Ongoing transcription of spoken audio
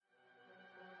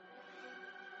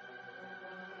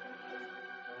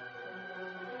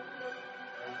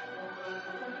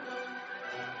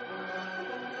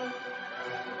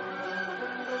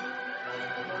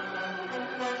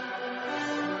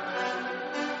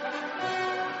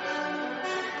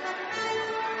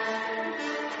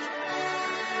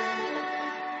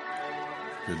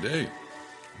Good day.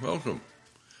 Welcome.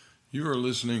 You are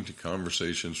listening to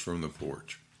Conversations from the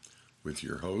Porch with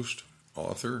your host,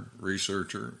 author,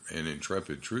 researcher, and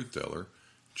intrepid truth teller,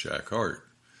 Jack Hart.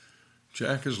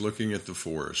 Jack is looking at the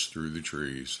forest through the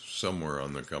trees somewhere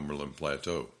on the Cumberland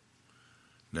Plateau.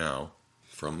 Now,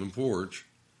 from the porch,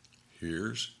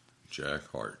 here's Jack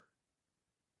Hart.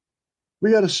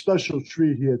 We got a special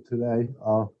treat here today.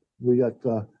 We got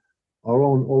our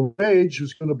own Orage,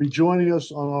 who's going to be joining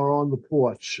us on the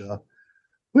porch.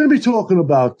 We're going to be talking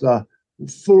about,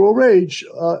 for Orage,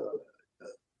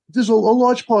 there's a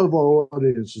large part of our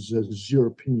audience is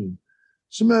European.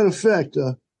 As a matter of fact,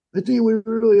 I think we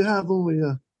really have only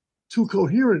two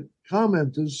coherent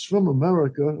commenters from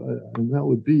America, and that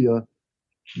would be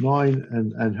Nine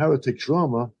and Heretic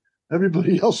Drama.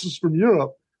 Everybody else is from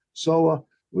Europe. So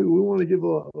we want to do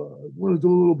a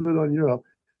little bit on Europe.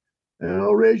 And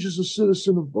Orage is a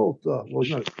citizen of both. Well,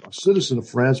 he's not a citizen of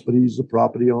France, but he's a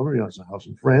property owner. He has a house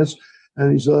in France,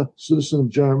 and he's a citizen of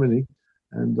Germany.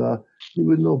 And he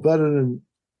would know better than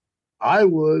I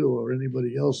would or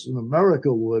anybody else in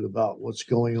America would about what's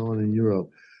going on in Europe.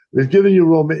 We've given you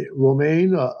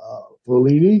Romain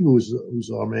Forlini, who's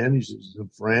our man. He's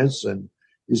in France, and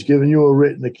he's given you a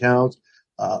written account.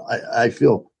 I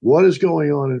feel what is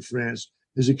going on in France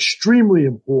is extremely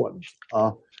important.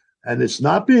 And it's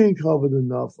not being covered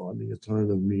enough on the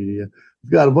alternative media.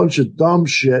 We've got a bunch of dumb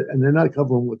shit, and they're not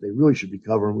covering what they really should be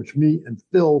covering, which me and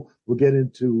Phil will get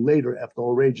into later after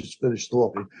Orage is finished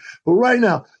talking. But right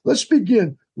now, let's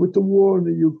begin with the war in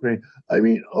the Ukraine. I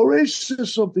mean, Orage said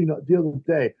something the other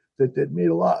day that made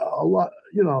a lot,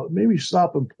 made me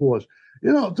stop and pause.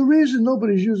 The reason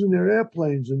nobody's using their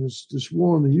airplanes in this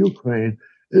war in the Ukraine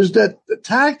is that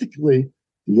tactically,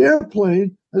 the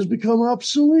airplane has become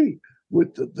obsolete.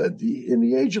 In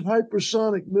the age of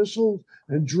hypersonic missiles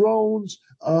and drones,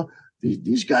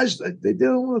 these guys, they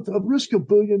don't want to risk $1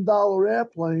 billion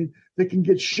airplane that can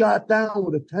get shot down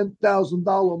with a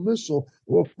 $10,000 missile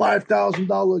or a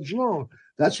 $5,000 drone.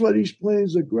 That's why these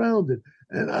planes are grounded.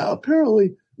 And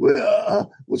apparently,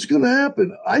 what's going to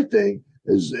happen, I think,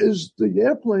 is the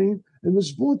airplane and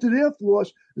this vaunted Air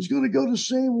Force is going to go the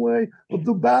same way of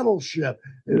the battleship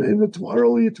in the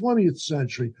early 20th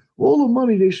century. All the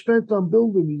money they spent on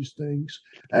building these things,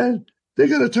 and they're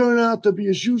going to turn out to be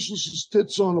as useless as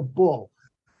tits on a bull.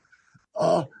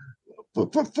 For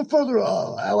further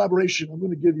elaboration, I'm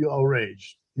going to give you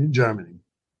Orage in Germany.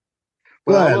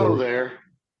 Well, hello there.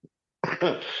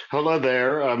 Hello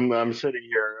there. I'm sitting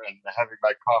here and having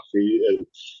my coffee.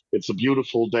 It's a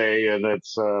beautiful day, and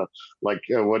it's like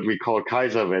what we call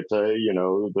Kaiserwetter,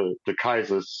 the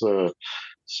Kaiser's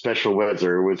special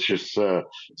weather, which is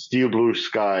steel blue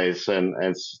skies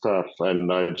and stuff.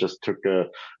 And I just took a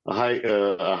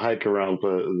hike around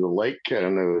the lake,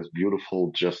 and it was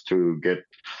beautiful just to get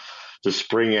the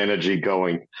spring energy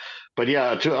going. But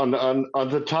yeah, on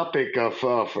the topic of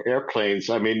airplanes,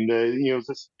 I mean,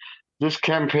 this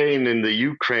campaign in the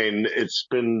Ukraine, it's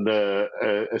been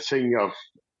a thing of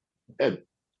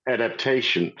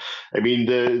adaptation. I mean,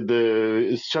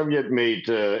 the Soviet-made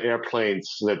airplanes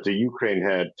that the Ukraine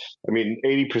had, I mean,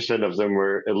 80% of them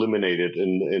were eliminated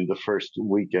in the first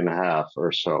week and a half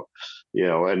or so.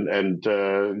 And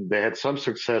they had some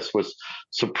success with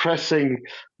suppressing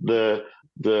the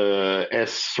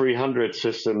S-300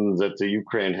 system that the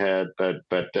Ukraine had,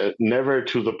 but never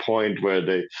to the point where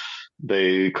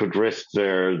they could risk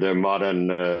their modern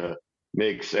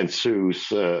MiGs and Sus,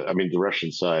 the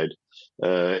Russian side,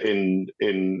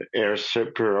 in air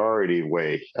superiority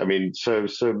way. I mean, so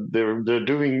they're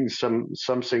doing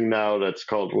something now that's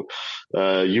called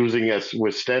using us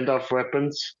with standoff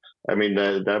weapons. I mean,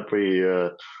 that we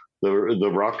the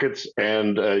rockets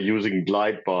and using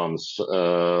glide bombs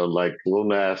like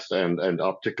GLONASS and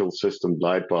optical system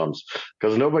glide bombs,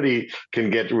 because nobody can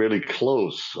get really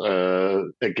close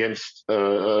against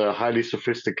a highly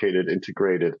sophisticated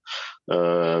integrated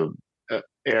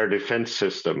air defense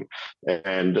system.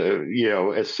 And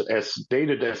as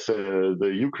dated as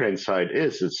the Ukraine side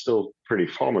is, it's still pretty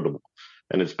formidable,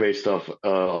 and it's based off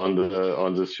on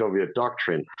the Soviet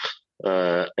doctrine.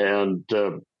 And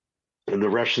the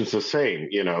Russians the same.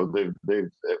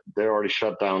 They already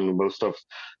shut down most of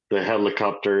the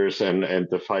helicopters and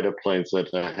the fighter planes that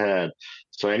they had.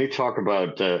 So any talk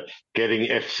about getting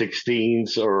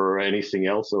F-16s or anything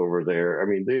else over there, I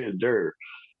mean,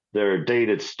 they're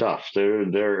dated stuff.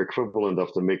 They're equivalent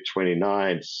of the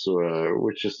MiG-29s,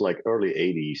 which is like early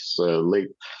 80s, late,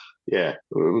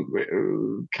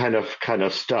 kind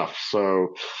of stuff.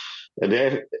 So. And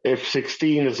the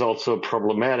F-16 is also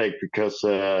problematic because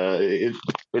it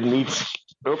needs.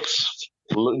 Oops,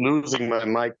 losing my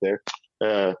mic there.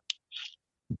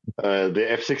 The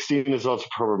F-16 is also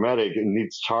problematic. It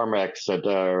needs tarmacs that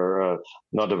are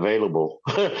not available.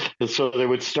 So they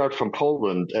would start from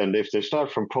Poland, and if they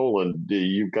start from Poland,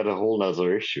 you've got a whole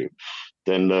other issue.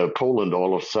 Then Poland,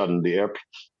 all of a sudden, the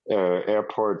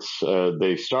airports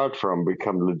they start from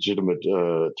become legitimate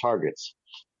targets.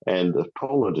 And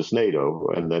Poland is NATO,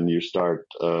 and then you start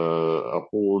a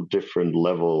whole different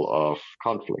level of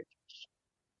conflict.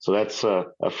 So that's a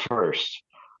first.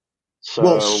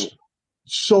 Well, So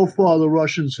so far the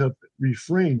Russians have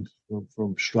refrained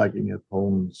from striking at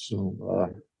Poland. So,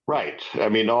 right, I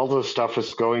mean, all the stuff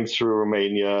is going through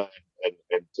Romania,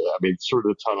 and I mean through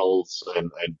the tunnels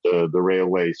and the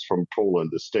railways from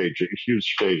Poland, a huge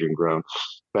staging ground.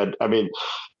 But I mean,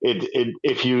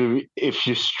 if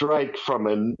you strike from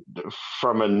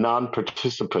a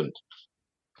non-participant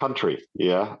country.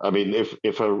 Yeah, I mean,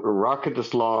 if a rocket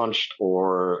is launched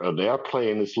or an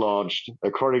airplane is launched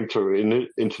according to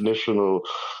international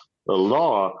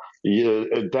law,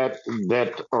 that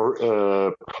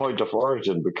point of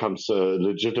origin becomes a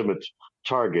legitimate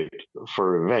target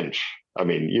for revenge. I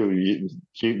mean,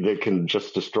 they can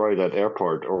just destroy that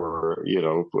airport or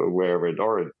wherever it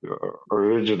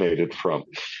originated from.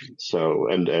 So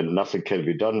and nothing can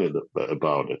be done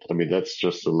about it. I mean, that's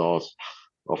just the laws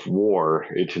of war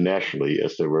internationally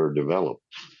as they were developed.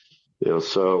 oh,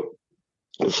 So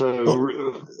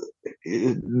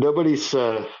nobody's.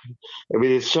 I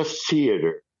mean, it's just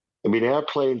theater. I mean,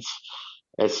 airplanes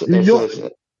as you're as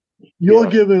you're yeah.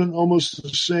 giving almost the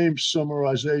same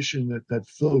summarization that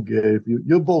Phil gave.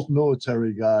 You're both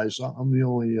military guys. I'm the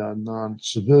only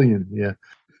non-civilian here.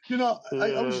 I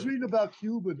Uh, was reading about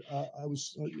Cuba.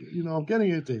 I'm getting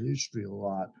into history a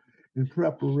lot in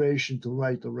preparation to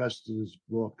write the rest of this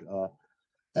book.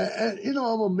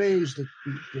 I'm amazed at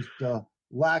the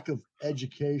lack of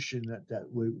education that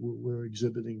we're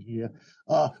exhibiting here.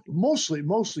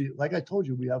 Mostly, like I told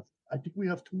you, I think we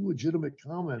have two legitimate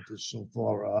commenters so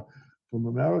far from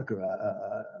America.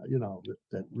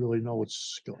 That really know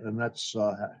what's going, and that's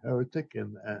Heretic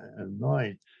and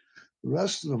Nine. The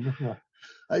rest of them,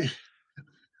 I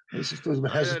I'm I don't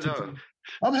hesitant. know.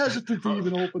 I'm hesitant to Oh,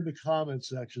 even open the comment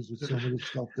sections with some of the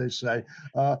stuff they say.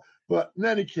 But in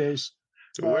any case,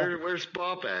 uh, where's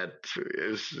Bob at?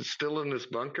 Is he still in his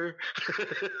bunker?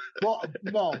 Well,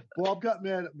 no, Bob got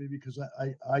mad at me because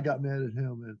I got mad at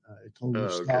him and I told him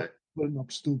to Oh, okay. stop putting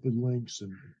up stupid links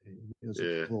and he hasn't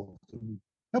Yeah. talked to me.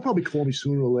 He'll probably call me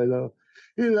sooner or later.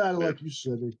 Either that, or Yeah. like you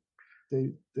said,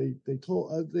 they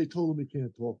told him he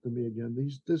can't talk to me again.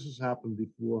 This has happened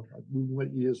before. We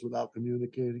went years without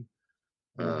communicating.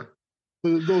 Uh, For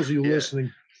those of you yeah.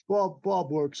 listening, Bob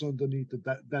works underneath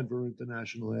the Denver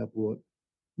International Airport,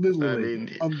 I literally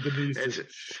mean, underneath as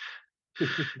it.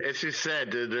 as you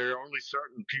said, there are only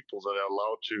certain people that are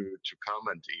allowed to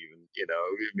comment. Even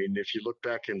I mean, if you look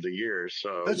back in the years,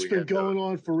 That's we been had going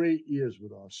on for 8 years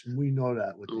with us. And we know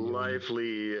that with the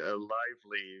lively,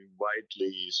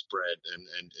 widely spread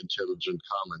and intelligent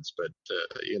comments, but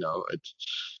it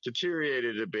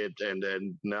deteriorated a bit, and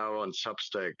then now on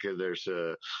Substack there's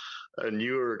a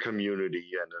newer community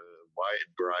and a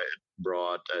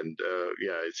broad, and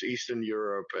it's Eastern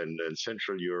Europe and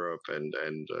Central Europe and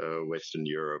Western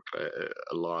Europe,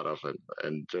 a lot of it,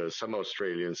 and some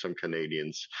Australians, some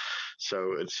Canadians.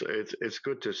 So it's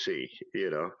good to see.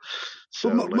 but So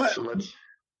let's go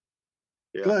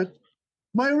yeah. ahead.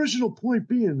 My original point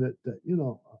being that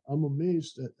I'm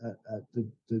amazed at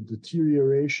the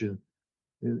deterioration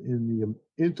in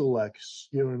the intellects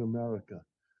here in America.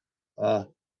 Uh,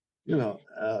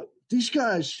 these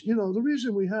guys, the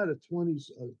reason we had the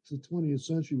 20th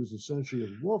century was a century of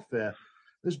warfare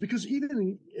is because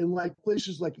even in like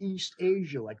places like East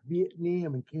Asia, like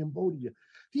Vietnam and Cambodia,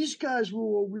 these guys were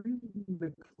all reading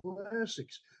the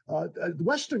classics, the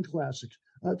Western classics.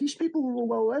 These people were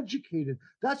well educated.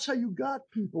 That's how you got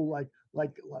people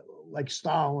like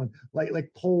Stalin,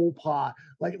 like Pol Pot,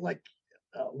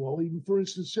 well, even for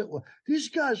instance Hitler. These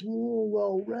guys were all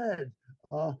well read.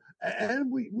 And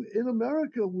we in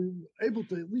America, we were able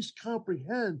to at least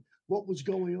comprehend what was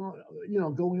going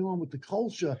on with the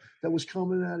culture that was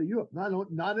coming out of Europe.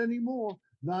 Not anymore.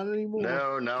 Not anymore.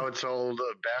 No, now it's all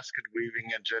basket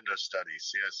weaving and gender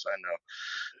studies. Yes, I know.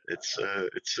 It's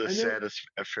a And there, sad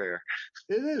affair.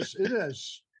 it is. It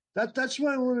is. That's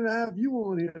why I wanted to have you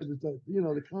on here.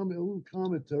 The comment, a little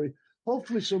commentary.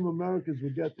 Hopefully, some Americans will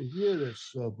get to hear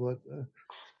this.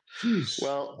 Geez.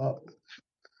 Well,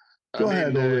 I Go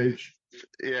ahead, mean, Orage.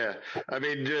 yeah, I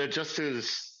mean, just to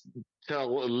tell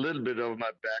a little bit of my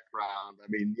background. I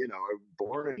mean, I was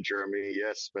born in Germany,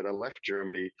 yes, but I left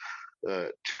Germany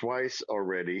twice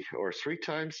already, or three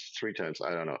times. Three times,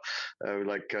 I don't know.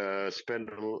 Spent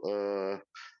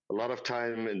a lot of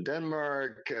time in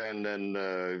Denmark, and then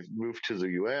moved to the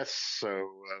U.S. So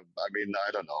I mean,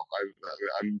 I don't know.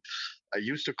 I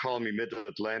used to call me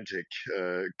Mid-Atlantic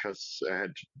because I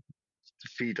had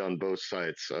feet on both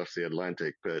sides of the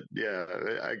Atlantic. But yeah,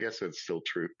 I guess it's still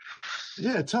true.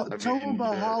 Yeah, I tell them mean,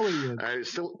 about Hollywood. I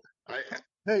still, I,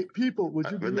 Hey, people, would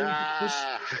you believe this? nah.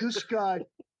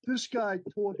 This guy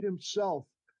taught himself.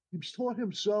 He taught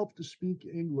himself to speak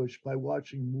English by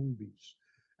watching movies.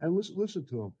 And listen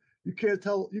to him. You can't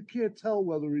tell. You can't tell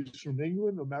whether he's from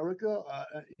England, America.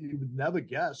 You would never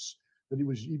guess that he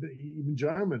was even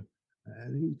German.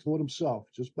 And he taught himself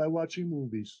just by watching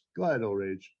movies. Go ahead,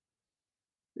 Orage.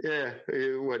 Yeah,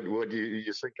 what do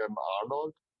you think I'm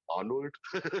Arnold? Arnold?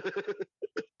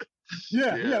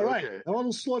 Yeah, Yeah, right. okay.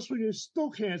 Arnold Schwarzenegger still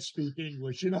can't speak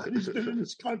English. You know, he's been in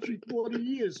this country 40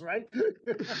 years, right?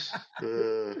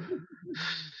 Uh,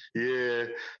 yeah.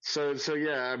 So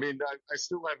yeah, I mean, I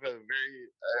still have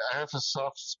I have a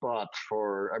soft spot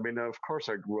for, I mean, of course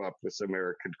I grew up with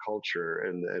American culture,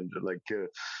 and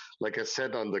like I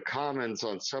said on the comments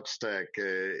on Substack,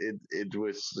 it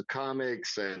was the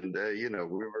comics, and, we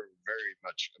were very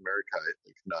much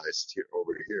Americanized here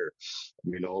over here. I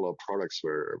mean, all our products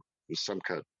were some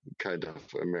kind of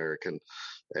American,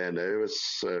 and it was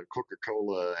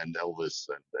Coca-Cola and Elvis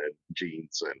and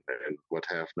jeans and what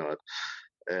have not.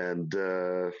 And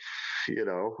you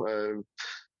know,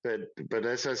 but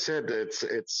as I said, it's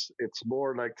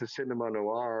more like the cinema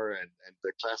noir and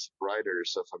the classic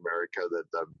writers of America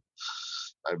that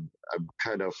I'm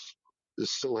kind of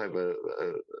still have a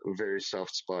very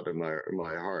soft spot in my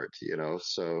heart,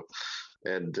 So,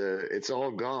 and it's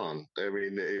all gone. I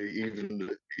mean,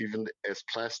 even as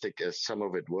plastic as some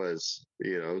of it was,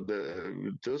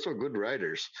 those are good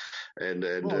writers, and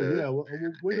Oh yeah,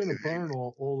 we're going to burn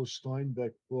all the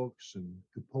Steinbeck books and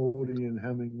Capote and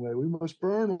Hemingway. We must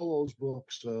burn all those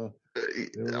books. They're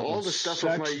all the stuff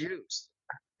of my sex. youth.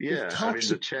 There's Yeah, I mean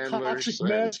the toxic Chandlers and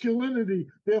masculinity.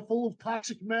 They're full of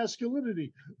toxic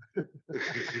masculinity.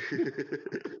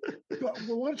 Well,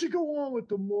 why don't you go on with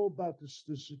the more about this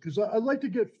because I'd like to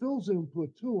get Phil's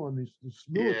input too on this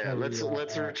yeah. military.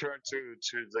 Let's return to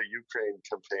the Ukraine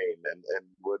campaign and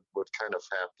what kind of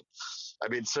happened. I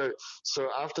mean, so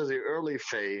after the early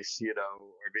phase, I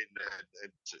mean,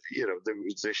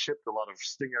 they shipped a lot of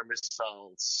Stinger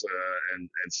missiles and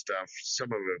stuff.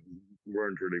 Some of them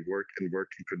weren't really in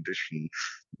working condition.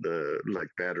 Like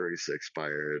batteries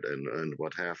expired and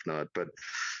what have not. But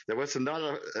there was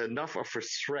not enough of a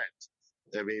threat.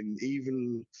 I mean,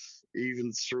 even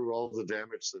through all the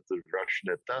damage that the Russian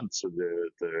had done to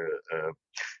the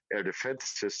air defense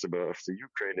system of the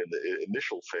Ukraine in the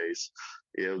initial phase,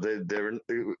 they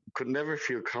could never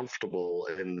feel comfortable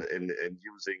in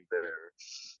using their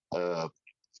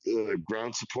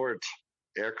ground support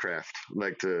aircraft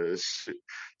like the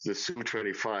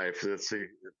Su-25. That's the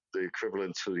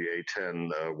equivalent to the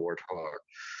A-10 Warthog.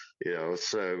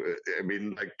 So I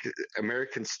mean, like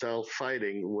American style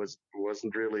fighting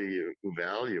wasn't really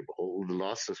valuable. The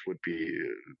losses would be,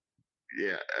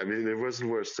 yeah. I mean, it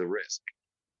wasn't worth the risk.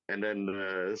 And then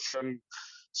some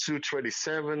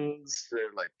Su-27s,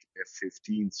 they're like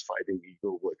F-15s, Fighting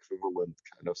Eagle equivalent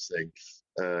kind of thing,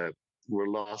 were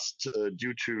lost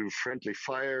due to friendly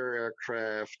fire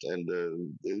aircraft, and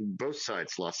both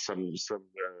sides lost some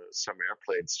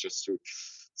airplanes just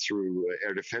through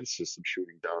air defense system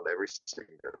shooting down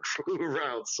everything that flew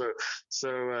around. So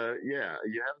yeah,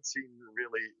 you haven't seen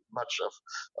really much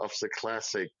of the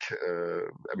classic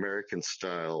American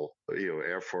style.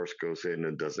 Air Force goes in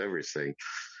and does everything.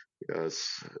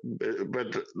 Yes,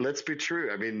 but let's be true.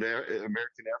 I mean, the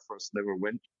American Air Force never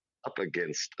went up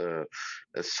against a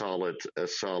solid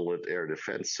air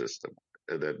defense system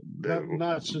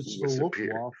Not since the was a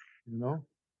peer. Luftwaffe, you know.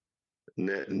 I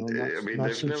mean, Not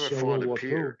they've since never fought World a War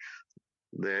peer.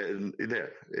 II. Yeah,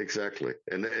 exactly.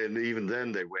 And even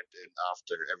then they went in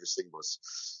after everything was,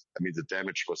 I mean, the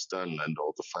damage was done and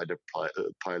all the fighter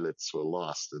pilots were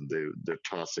lost, and they're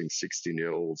tossing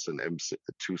 16-year-olds and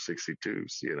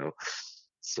M262s,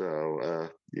 So,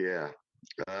 yeah.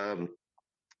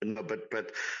 No,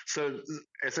 but so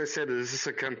as I said, this is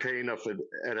a campaign of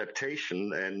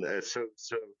adaptation, and so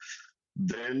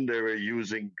then they were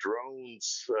using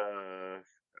drones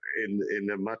in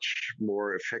a much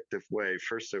more effective way.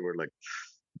 First, they were like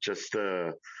just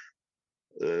what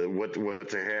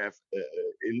they have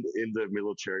in the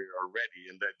military already,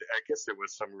 and that I guess there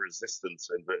was some resistance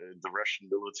in the Russian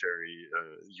military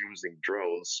using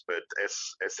drones. But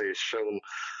as they've shown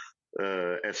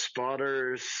as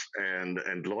spotters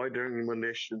and loitering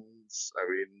munitions. I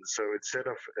mean, so instead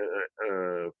of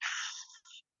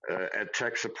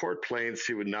attack support planes,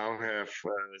 you would now have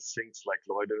things like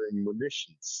loitering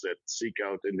munitions that seek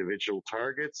out individual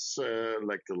targets,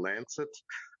 like the Lancet.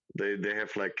 They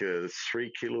have like a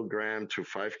 3 kilogram to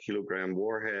 5 kilogram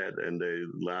warhead, and they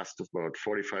last about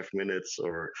 45 minutes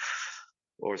or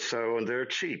so, and they're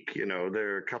cheap.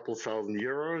 They're a couple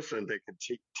 €1,000, and they can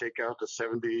take out a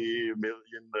 70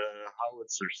 million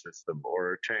howitzer system,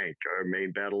 or a tank, or a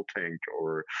main battle tank,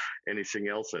 or anything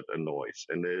else that annoys.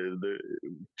 And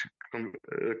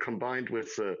combined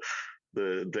with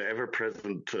the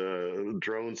ever-present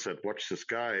drones that watch the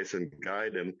skies and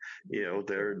guide them,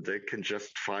 they can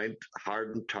just find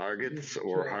hardened targets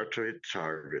or hard to hit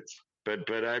targets. But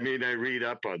I mean, I read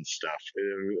up on stuff,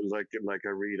 like I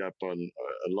read up on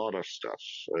a lot of stuff.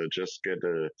 Just get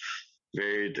a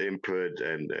varied input,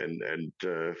 and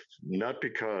not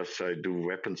because I do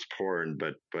weapons porn,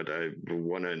 but I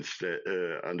want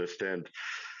to understand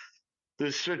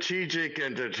the strategic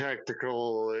and the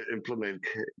tactical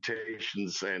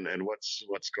implementations and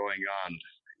what's going on.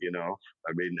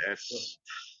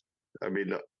 I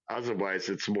mean, otherwise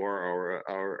it's more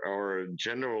our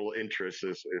general interest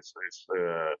is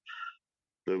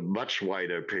the much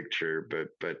wider picture,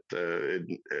 but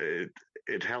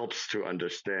it helps to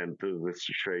understand the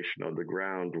situation on the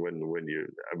ground when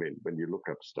you look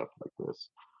up stuff like this.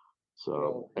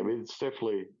 So I mean, it's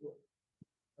definitely.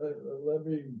 Let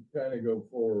me kind of go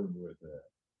forward with that.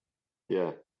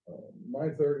 Yeah. My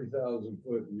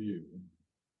 30,000-foot view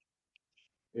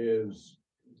is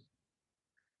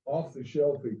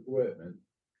off-the-shelf equipment,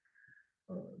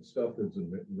 stuff that's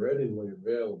readily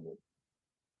available,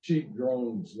 cheap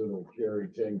drones that'll carry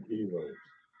 10 kilos.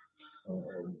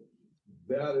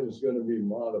 That is going to be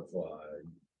modified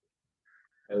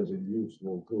as a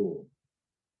useful tool.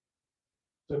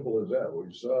 Simple as that.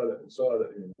 We saw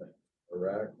that in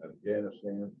Iraq,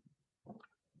 Afghanistan.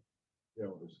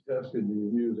 It's tested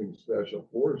using special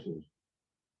forces.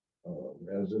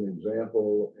 As an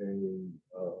example,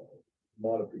 a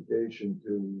modification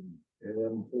to an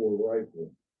M4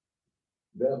 rifle.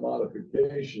 That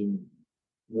modification,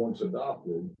 once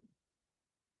adopted,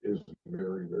 is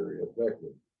very, very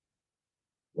effective.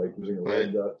 Like using a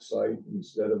red dot sight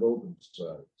instead of open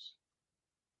sights.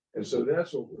 And so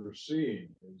that's what we're seeing.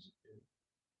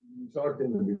 You talked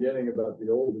in the beginning about the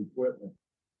old equipment.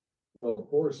 Well, of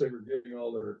course, they were getting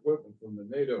all their equipment from the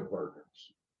NATO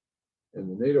partners. And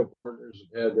the NATO partners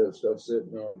have had that stuff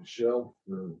sitting on the shelf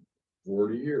for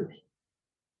 40 years.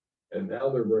 And now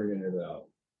they're bringing it out.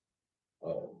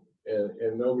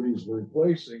 And nobody's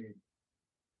replacing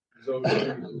those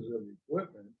pieces of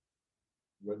equipment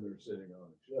when they're sitting on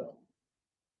a shelf.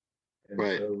 And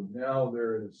so now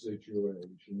they're in a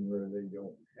situation where they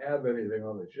don't have anything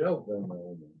on the shelf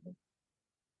anymore,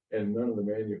 and none of the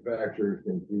manufacturers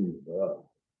can keep it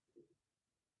up.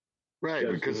 Right,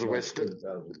 That's because the West.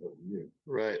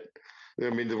 Right. I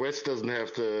mean, the West doesn't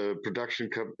have the production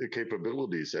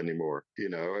capabilities anymore.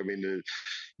 I mean,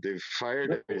 they've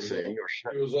fired everything.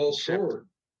 It was all stored.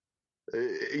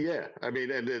 Yeah, I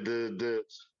mean, and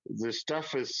the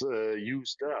stuff is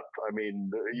used up. I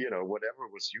mean, whatever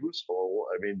was useful.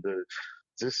 I mean,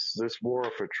 this war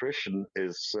of attrition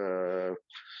is.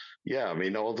 I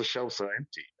mean, all the shelves are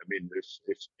empty. I mean,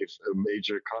 if a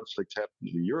major conflict happened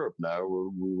in Europe now,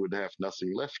 we would have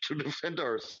nothing left to defend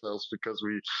ourselves because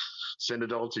we send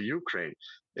it all to Ukraine,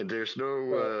 and there's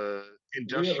no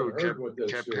industrial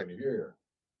capacity.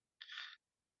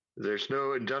 There's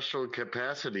no industrial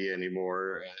capacity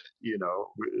anymore.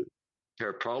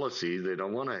 Their policy, they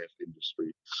don't want to have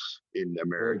industry in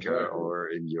America or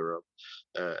in Europe,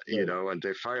 and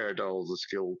they fired all the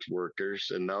skilled workers,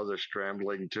 and now they're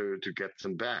scrambling to get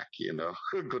them back.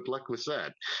 Good luck with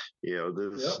that. It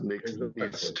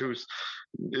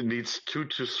needs 2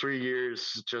 to 3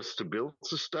 years just to build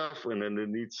the stuff, and then it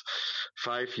needs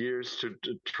 5 years to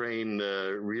train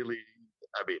really.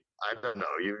 I mean, I don't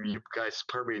know. You guys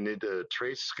probably need a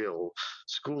trade skill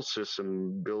school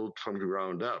system built from the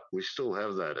ground up. We still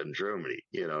have that in Germany.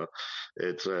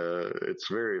 It's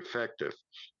very effective.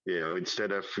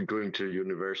 Instead of going to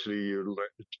university,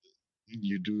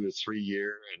 you do a 3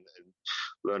 year and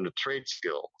learn a trade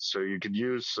skill. So you can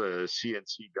use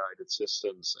CNC guided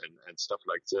systems and stuff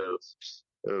like this.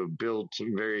 Build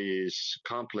very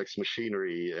complex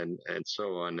machinery and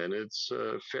so on, and it's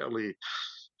fairly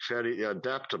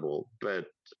adaptable, but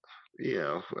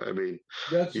I mean,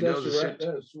 that's the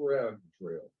round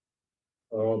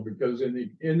trail. Because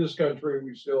in this country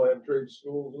we still have trade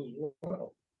schools as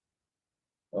well.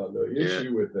 The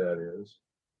issue with that is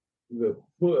the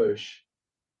push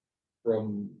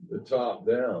from the top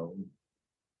down,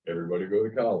 everybody go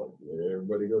to college,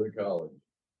 everybody go to college.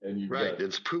 And you've Right. got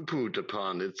It's poo-pooed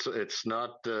upon. It's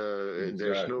not, there's no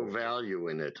exactly, value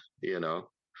in it, you know?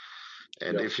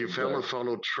 And yep, if you exactly.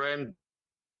 follow trend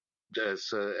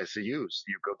as a youth,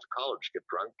 you go to college, get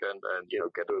drunk and,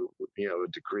 get a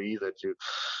degree that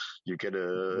you get Yeah,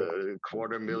 a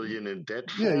 $250,000 in debt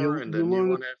yeah. for, and then you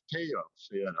want to have payoffs,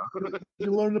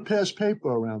 You learn to pass paper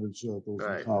around in circles in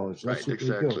Right, college. That's right, what they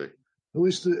do. exactly. At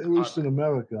least Hot. in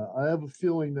America. I have a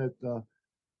feeling that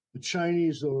the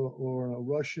Chinese or a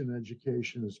Russian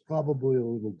education is probably a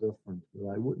little different, but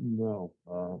I wouldn't know.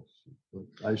 But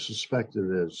I suspect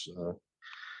it is.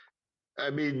 I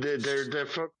mean, they're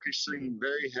focusing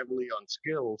very heavily on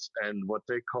skills and what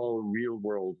they call real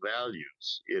world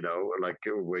values. Like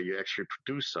where you actually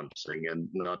produce something and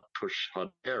not push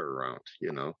hot air around.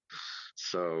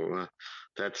 So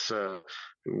that's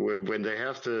when they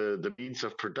have the means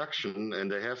of production and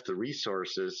they have the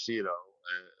resources.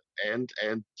 And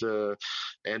the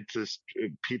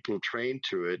people trained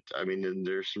to it. I mean, and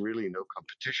there's really no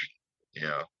competition.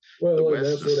 The Well, and West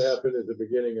that's what is happened at the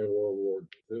beginning of World War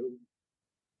II.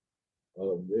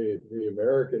 The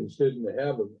Americans didn't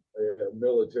have a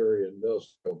military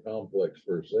industrial complex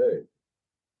per se.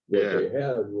 What yeah, they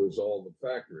had was all the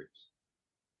factories,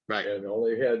 right. and all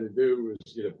they had to do was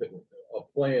get a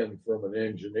plan from an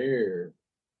engineer,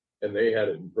 and they had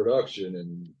it in production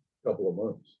in a couple of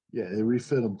months. Yeah, they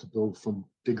refit them to build from.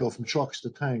 They go from trucks to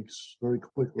tanks very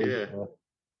quickly. Yeah.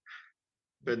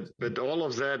 But all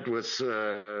of that was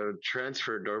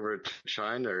transferred over to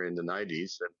China in the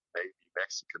 90s and maybe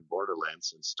Mexican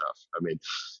borderlands and stuff. I mean,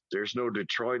 there's no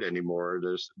Detroit anymore.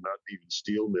 There's not even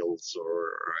steel mills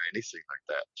or anything like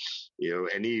that.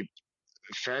 Any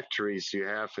factories you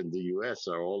have in the US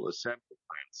are all assembly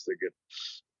plants. They get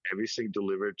everything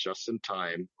delivered just in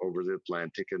time over the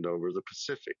Atlantic and over the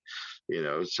Pacific.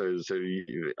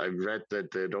 I've read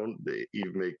that they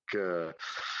even make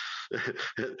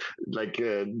like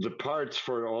the parts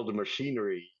for all the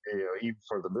machinery, even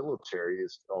for the military,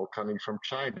 is all coming from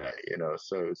China.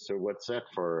 So what's that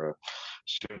for a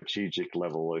strategic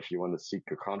level? If you want to seek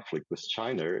a conflict with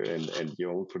China and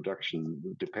your own production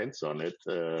depends on it,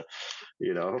 It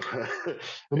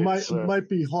might it's it might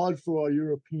be hard for our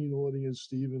European audience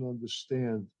to even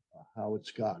understand how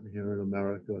it's gotten here in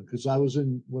America. Because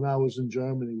when I was in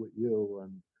Germany with you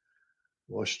and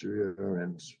Austria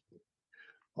and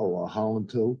Holland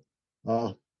too.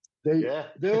 Uh, yeah,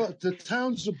 the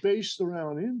towns are based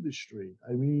around industry.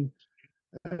 I mean,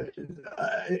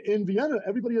 in Vienna,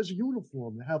 everybody has a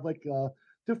uniform. They have like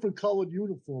different colored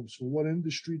uniforms for what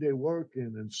industry they work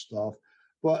in and stuff.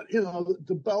 But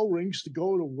the bell rings to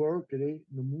go to work at 8 in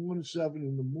the morning, 7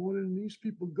 in the morning, and these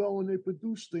people go and they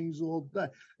produce things all day.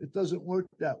 It doesn't work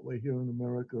that way here in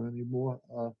America anymore.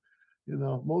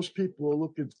 Most people are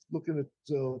looking at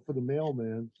for the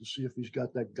mailman to see if he's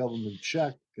got that government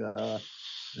check,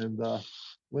 and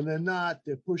when they're not,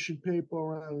 they're pushing paper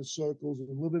around in circles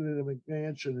and living in a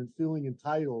McMansion and feeling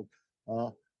entitled,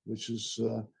 which is,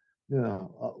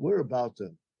 we're about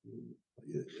to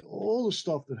all the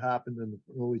stuff that happened in the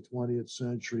early 20th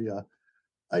century.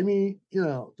 I mean,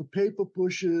 the paper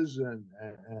pushers and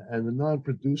the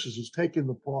non-producers has taken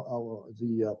the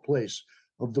place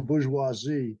of the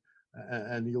bourgeoisie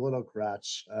and the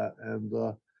autocrats.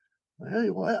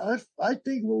 Anyway, I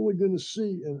think what we're going to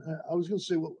see, and I was going to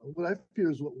say what I fear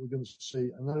is what we're going to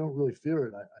see, and I don't really fear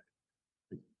it.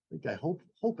 I hope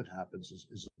it happens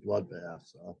is a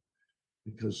bloodbath,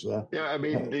 because yeah. I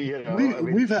mean,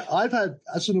 I've had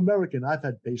as an American, I've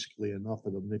had basically enough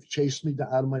of them. They've chased me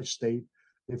out of my state.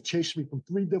 They've chased me from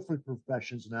 3 different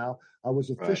professions now. I was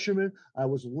a right. fisherman. I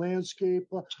was a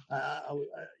landscaper.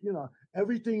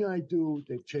 Everything I do,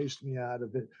 they've chased me out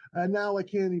of it. And now I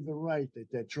can't even write.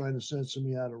 They're trying to censor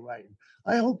me out of writing.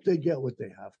 I hope they get what they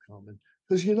have coming.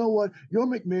 Because you know what? Your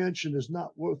McMansion is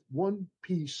not worth one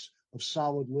piece of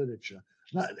solid literature.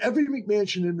 Not every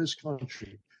McMansion in this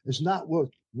country is not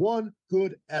worth one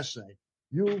good essay.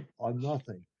 You are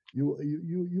nothing. You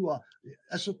are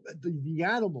the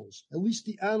animals. At least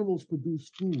the animals produce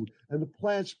food, and the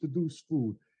plants produce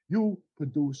food. You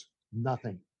produce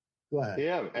nothing. Go ahead.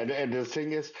 Yeah, and the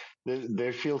thing is,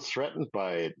 they feel threatened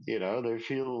by it. They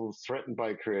feel threatened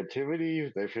by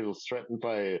creativity. They feel threatened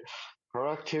by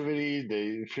productivity.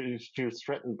 They feel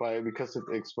threatened by it because it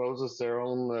exposes their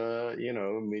own,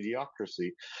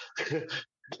 mediocrity.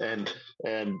 And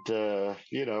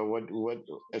what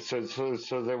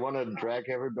so they want to drag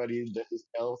everybody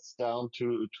else down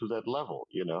to that level.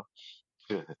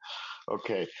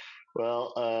 Okay,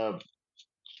 well.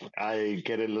 I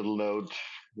get a little note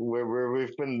where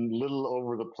we've been a little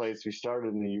over the place. We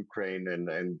started in the Ukraine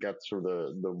and got through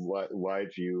the wide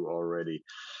view already,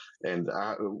 and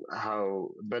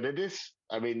but it is.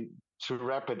 I mean, to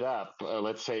wrap it up,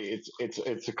 let's say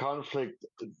it's a conflict,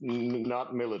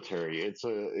 not military. It's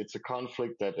a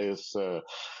conflict that is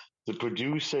the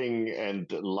producing and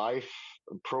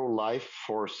pro-life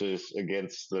forces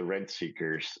against the rent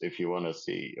seekers, if you want to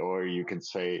see, or you can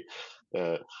say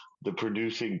uh, the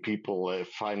producing people have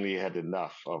finally had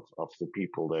enough of the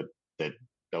people that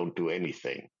don't do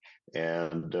anything,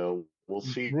 and we'll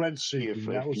see Rent if seeking.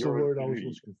 That if was the you're word I was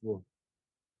looking for.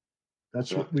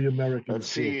 That's uh, what we let's Americans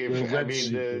do. see if We're I rent mean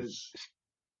seekers.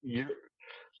 you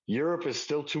Europe is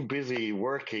still too busy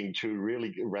working to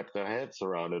really wrap their heads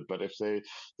around it. But if they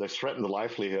threaten the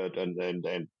livelihood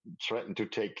and threaten to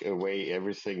take away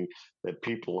everything that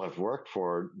people have worked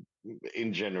for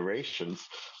in generations,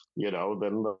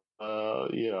 then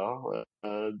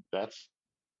that's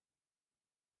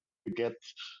get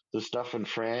the stuff in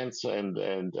France and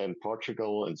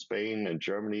Portugal and Spain and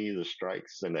Germany, the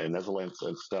strikes and Netherlands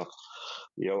and stuff,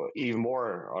 even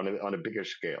more on a bigger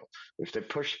scale. If they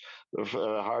push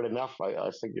hard enough, I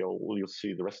think you'll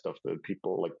see the rest of the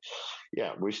people like,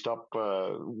 yeah, we stop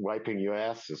wiping your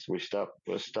asses, we stop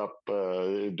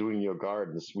doing your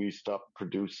gardens, we stop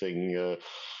producing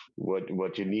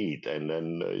what you need, and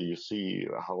then you see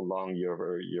how long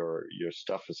your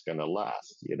stuff is going to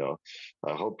last.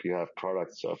 I hope you have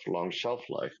products of long shelf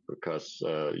life because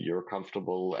your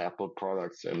comfortable Apple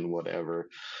products and whatever,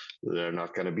 they're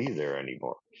not going to be there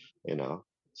anymore.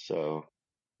 So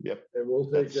yep, And we'll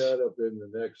take that's that up in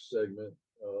the next segment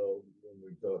when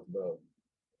we talk about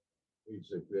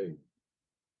E6A.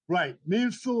 Right. Me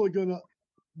and Phil are gonna.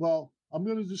 Well, I'm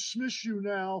gonna dismiss you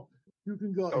now. You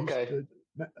can go. okay.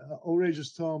 Orage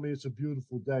is telling me it's a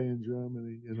beautiful day in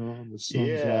Germany. And the sun's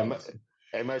Yeah, out.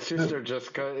 and my sister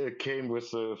just came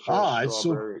with the All fresh right.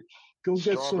 So go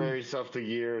get some. strawberries of the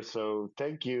year. So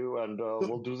thank you, and Go,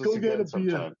 we'll do this go get a again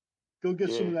beer. sometime. Go get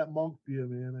some Yeah. of that monk beer,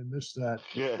 man. I missed that.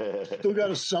 Yeah. Still got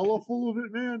a cellar full of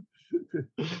it, man.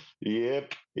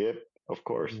 Yep, of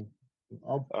course.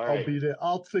 All I'll right. be there.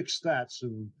 I'll fix that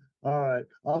soon. All right.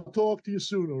 I'll talk to you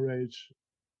soon, Orage.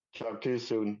 Talk to you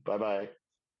soon. Bye bye.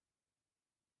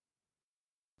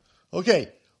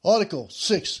 Okay, Article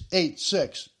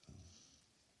 686.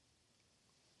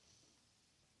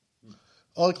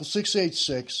 Article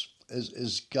 686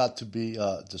 is got to be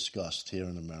discussed here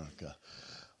in America.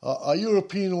 Our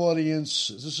European audience,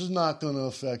 this is not going to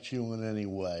affect you in any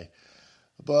way,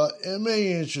 but it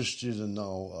may interest you to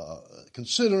know,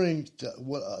 considering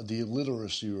the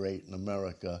illiteracy rate in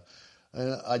America,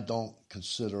 and I don't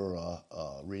consider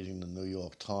reading the New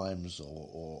York Times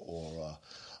or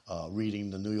reading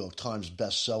the New York Times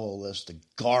bestseller list, the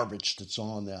garbage that's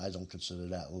on there. I don't consider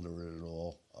that literate at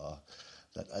all.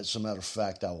 That, as a matter of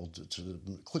fact, I will to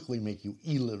quickly make you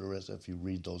illiterate if you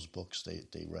read those books. They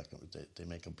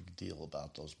make a big deal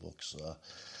about those books.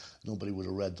 Nobody would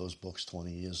have read those books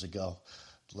 20 years ago,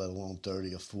 let alone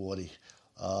 30 or 40.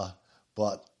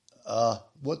 But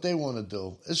what they want to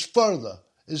do is further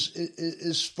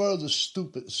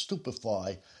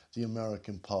stupefy the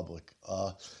American public.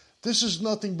 This is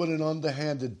nothing but an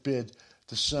underhanded bid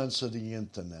to censor the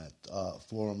internet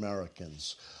for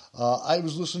Americans. I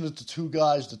was listening to two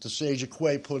guys that the Sage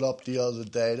Quay put up the other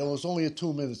day. There was only a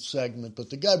 2-minute segment, but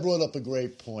the guy brought up a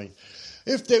great point.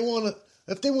 If they want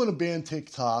to ban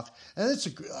TikTok, and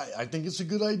I think it's a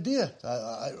good idea.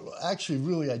 I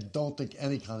don't think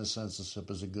any kind of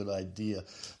censorship is a good idea.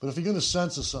 But if you're going to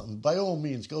censor something, by all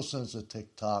means, go censor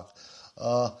TikTok.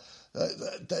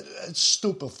 That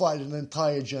stupefied an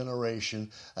entire generation,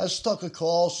 as Tucker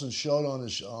Carlson showed on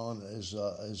his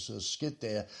skit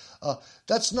there.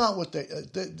 That's not what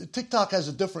the TikTok has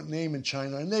a different name in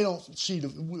China, and they don't see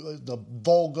the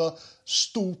vulgar,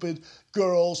 stupid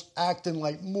girls acting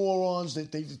like morons.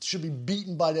 They should be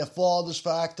beaten by their fathers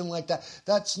for acting like that.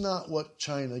 That's not what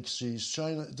China sees.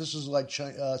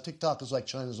 TikTok is like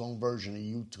China's own version of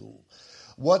YouTube.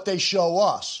 What they show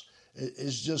us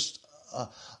is just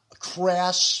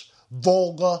crass,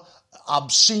 vulgar,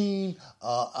 obscene,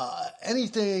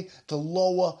 anything to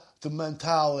lower the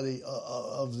mentality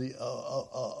of the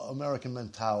American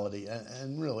mentality,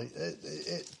 and really,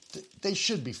 they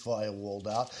should be firewalled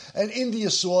out. And India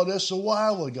saw this a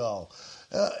while ago.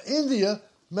 India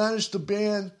managed to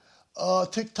ban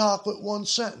TikTok with one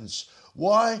sentence.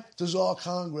 Why does our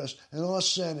Congress and our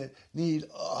Senate need,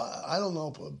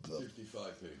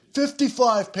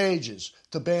 55 pages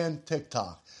to ban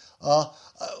TikTok?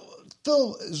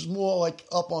 Phil is more like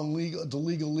up on the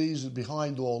legalese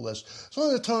behind all this, so I'm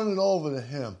going to turn it over to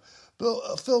him.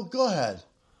 Phil, go ahead.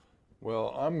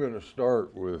 Well, I'm going to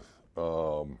start with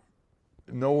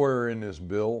nowhere in this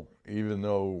bill, even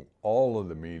though all of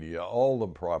the media, all the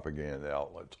propaganda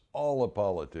outlets, all the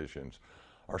politicians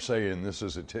are saying this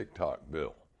is a TikTok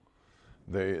bill.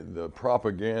 The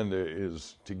propaganda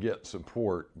is to get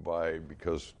support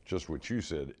because just what you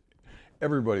said,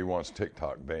 everybody wants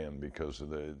TikTok banned because of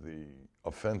the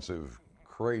offensive,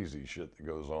 crazy shit that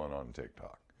goes on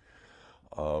TikTok.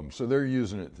 So they're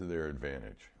using it to their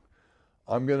advantage.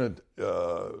 I'm going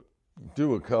to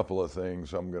do a couple of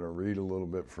things. I'm going to read a little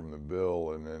bit from the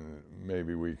bill, and then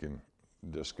maybe we can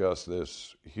discuss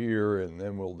this here, and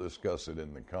then we'll discuss it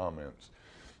in the comments.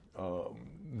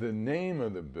 The name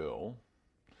of the bill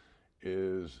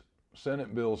is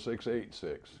Senate Bill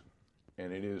 686,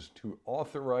 and it is to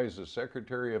authorize the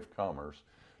Secretary of Commerce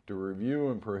to review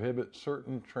and prohibit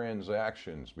certain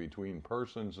transactions between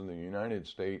persons in the United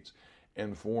States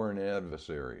and foreign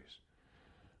adversaries.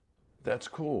 That's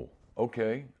cool.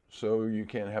 Okay, so you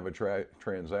can't have a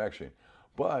transaction.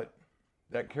 But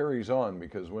that carries on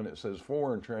because when it says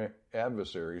foreign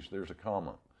adversaries, there's a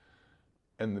comma.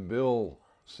 And the bill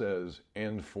says,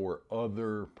 and for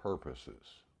other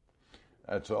purposes.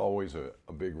 That's always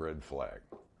a big red flag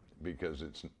because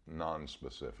it's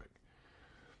non-specific.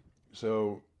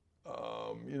 So,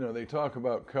 they talk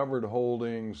about covered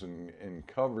holdings and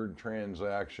covered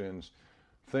transactions,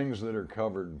 things that are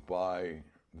covered by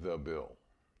the bill.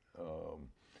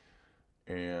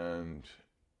 And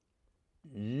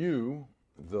you,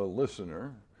 the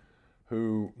listener,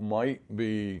 who might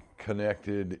be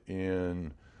connected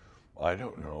in, I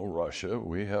don't know, Russia.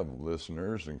 We have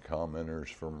listeners and commenters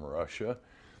from Russia.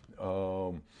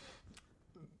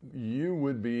 You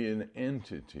would be an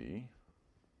entity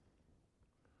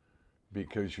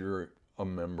because you're a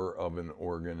member of an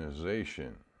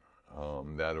organization.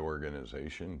 That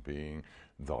organization being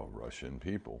the Russian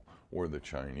people, or the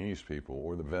Chinese people,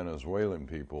 or the Venezuelan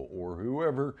people, or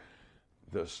whoever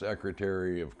the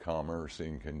Secretary of Commerce,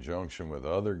 in conjunction with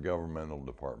other governmental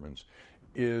departments,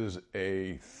 is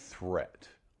a threat,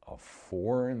 a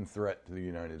foreign threat to the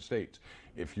United States.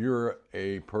 If you're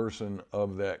a person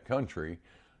of that country,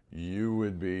 you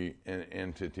would be an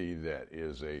entity that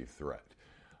is a threat.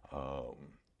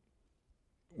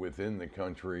 Within the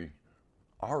country,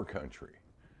 our country,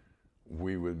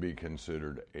 we would be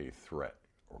considered a threat,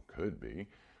 or could be,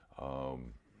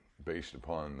 based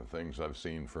upon the things I've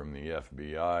seen from the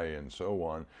FBI and so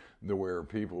on, where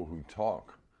people who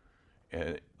talk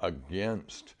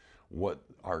against what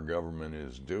our government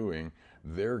is doing,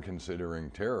 they're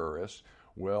considering terrorists.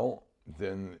 Well,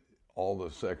 then all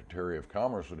the Secretary of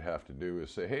Commerce would have to do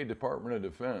is say, hey, Department of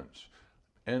Defense,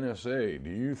 NSA, do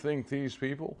you think these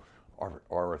people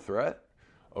are a threat?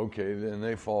 Okay, then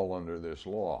they fall under this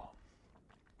law.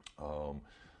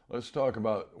 Let's talk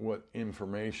about what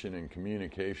information and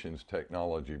communications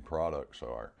technology products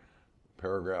are.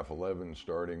 Paragraph 11,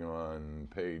 starting on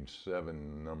page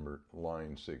 7,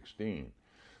 line 16.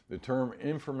 The term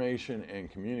information and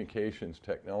communications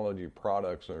technology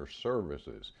products or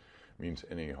services means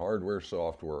any hardware,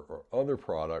 software, or other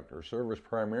product or service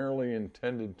primarily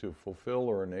intended to fulfill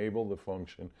or enable the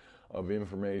function of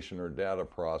information or data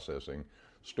processing,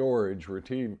 storage,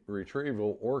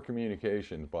 retrieval, or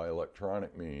communications by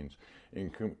electronic means,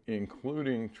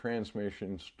 including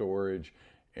transmission, storage,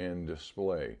 and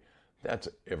display. That's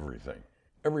everything.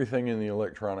 Everything in the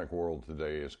electronic world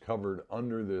today is covered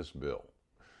under this bill.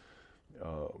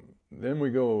 Then we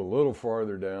go a little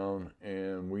farther down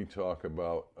and we talk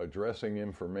about addressing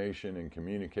information and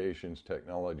communications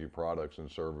technology products and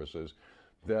services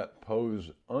that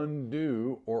pose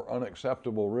undue or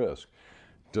unacceptable risk.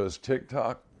 Does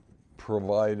TikTok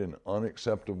provide an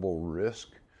unacceptable risk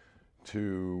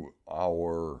to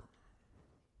our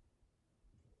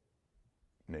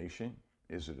nation?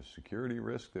 Is it a security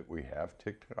risk that we have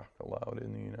TikTok allowed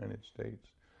in the United States?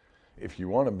 If you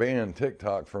want to ban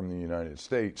TikTok from the United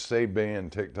States, say ban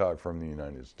TikTok from the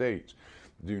United States.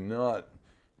 Do not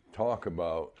talk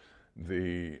about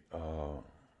the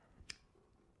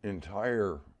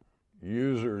entire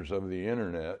users of the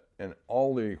internet and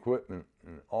all the equipment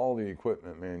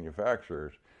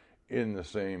manufacturers in the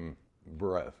same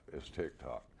breath as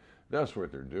TikTok. That's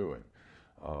what they're doing.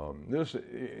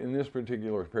 In this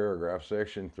particular paragraph,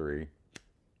 section 3,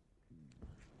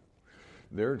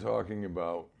 they're talking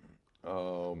about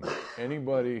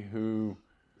anybody who,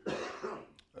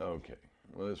 okay,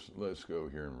 let's go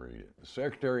here and read it. The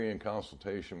Secretary, in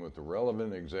consultation with the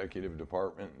relevant executive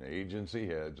department and agency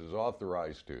heads, is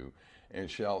authorized to and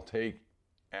shall take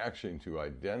action to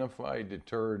identify,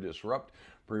 deter, disrupt,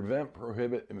 prevent,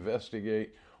 prohibit,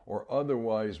 investigate, or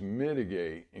otherwise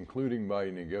mitigate, including by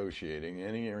negotiating,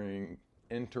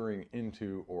 entering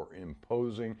into or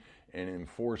imposing and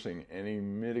enforcing any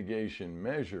mitigation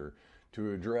measure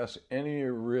to address any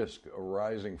risk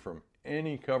arising from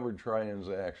any covered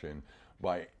transaction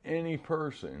by any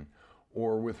person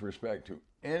or with respect to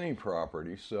any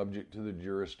property subject to the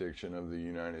jurisdiction of the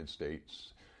United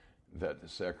States that the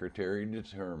Secretary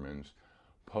determines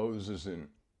poses an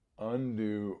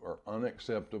undue or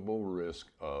unacceptable risk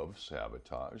of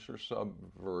sabotage or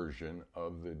subversion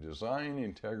of the design,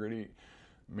 integrity,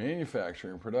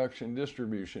 manufacturing, production,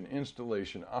 distribution,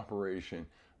 installation, operation.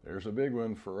 There's a big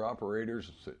one for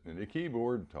operators sitting at a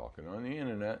keyboard talking on the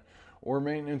internet, or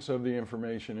maintenance of the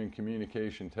information and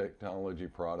communication technology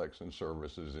products and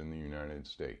services in the United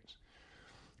States.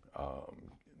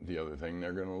 The other thing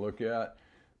they're going to look at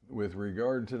with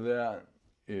regard to that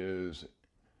is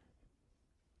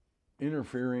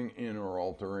interfering in or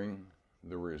altering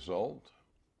the result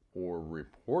or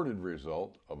reported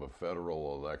result of a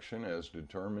federal election as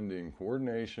determined in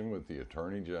coordination with the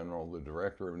Attorney General, the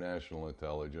Director of National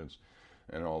Intelligence,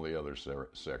 and all the other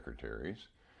secretaries.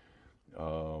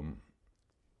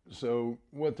 So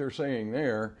what they're saying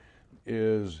there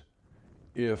is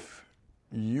if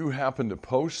you happen to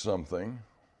post something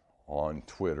on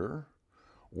Twitter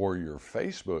or your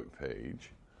Facebook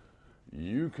page,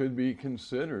 you could be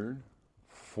considered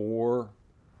for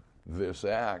this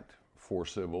act for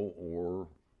civil or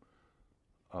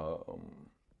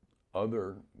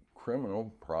other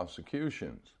criminal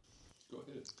prosecutions. Go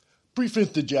ahead. Brief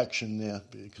interjection there,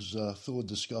 because Phil had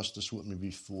discussed this with me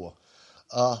before.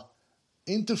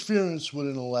 Interference with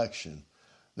an election.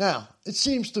 Now, it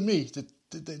seems to me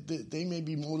that they may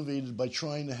be motivated by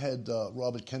trying to head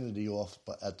Robert Kennedy off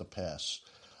at the pass.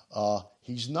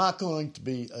 He's not going to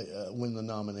win the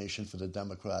nomination for the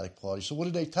Democratic Party. So what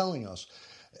are they telling us?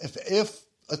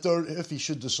 If he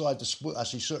should decide to split,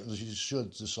 as he certainly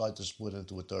should decide to split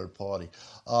into a third party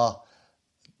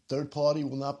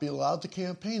will not be allowed to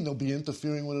campaign. They'll be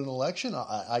interfering with an election.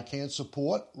 I can't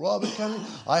support Robert Kennedy.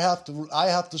 I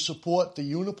have to support the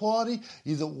uniparty,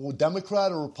 either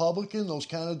Democrat or Republican. Those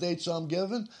candidates I'm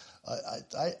given.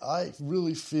 I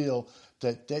really feel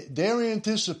that they're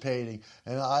anticipating,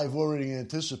 and I've already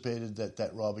anticipated that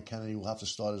Robert Kennedy will have to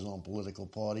start his own political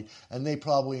party, and they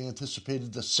probably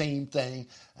anticipated the same thing,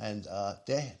 and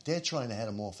they're trying to head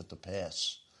him off at the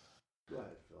pass. Go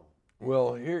ahead, Phil.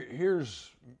 Well,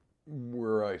 here's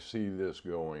where I see this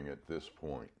going at this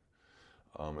point,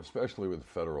 especially with the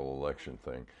federal election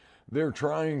thing. They're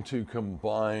trying to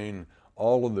combine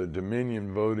all of the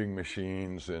Dominion voting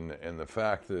machines and the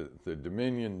fact that the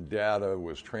Dominion data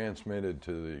was transmitted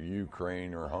to the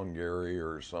Ukraine or Hungary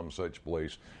or some such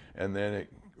place, and then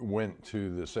it went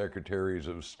to the Secretaries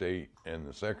of State, and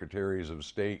the Secretaries of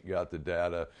State got the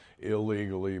data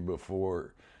illegally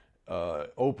before,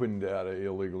 open data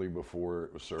illegally before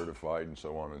it was certified, and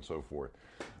so on and so forth.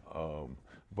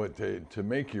 But to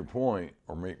make your point,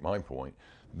 or make my point,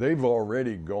 they've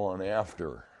already gone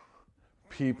after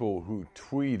people who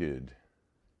tweeted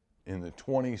in the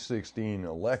 2016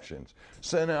 elections,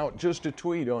 sent out just a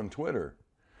tweet on Twitter.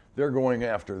 They're going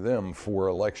after them for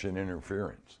election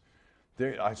interference.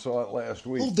 I saw it last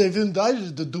week. Well, they've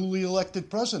indicted the duly elected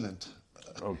president.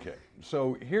 Okay,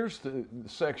 so here's the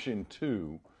section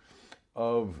 2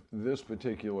 of this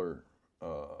particular,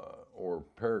 or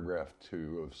paragraph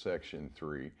 2 of section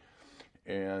 3,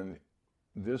 and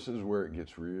this is where it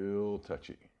gets real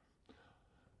touchy.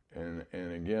 And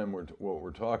again, what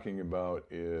we're talking about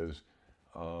is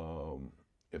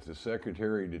if the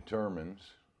secretary determines,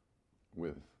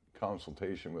 with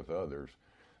consultation with others,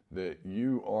 that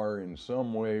you are in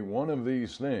some way one of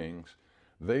these things,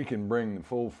 they can bring the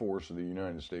full force of the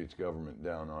United States government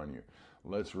down on you.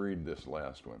 Let's read this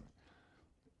last one.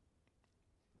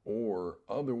 Or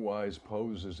otherwise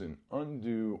poses an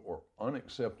undue or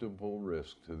unacceptable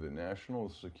risk to the national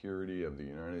security of the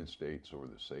United States or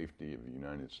the safety of the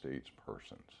United States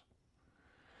persons.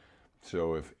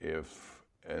 So if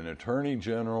an attorney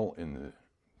general in the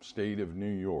state of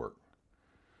New York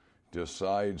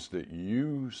decides that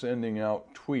you sending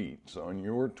out tweets on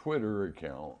your Twitter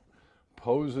account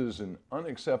poses an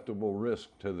unacceptable risk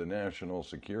to the national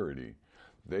security,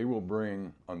 they will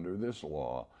bring, under this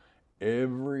law,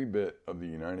 every bit of the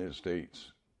United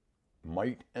States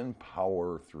might and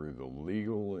power through the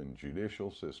legal and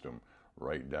judicial system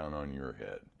right down on your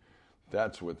head.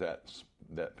 That's what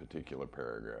that particular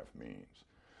paragraph means.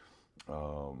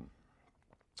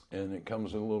 And it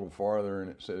comes a little farther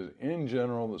and it says, in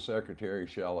general, the Secretary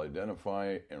shall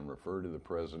identify and refer to the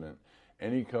President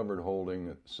any covered holding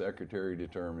that the Secretary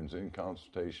determines in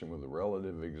consultation with the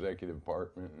relative executive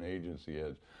department and agency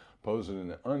heads poses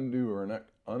an undue or an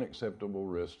unacceptable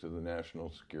risk to the national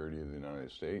security of the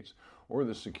United States or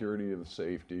the security and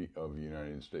safety of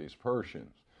United States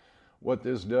persons. What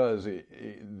this does,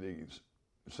 the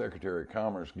Secretary of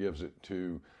Commerce gives it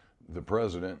to the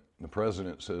President. The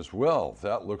President says, well,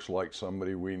 that looks like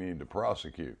somebody we need to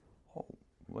prosecute. Oh,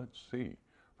 let's see,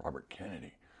 Robert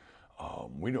Kennedy.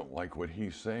 We don't like what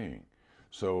he's saying.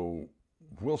 So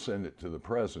we'll send it to the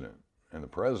President. And the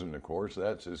President, of course,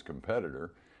 that's his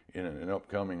competitor in an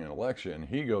upcoming election.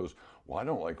 He goes, well, I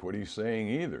don't like what he's saying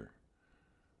either.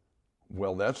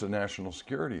 Well, that's a national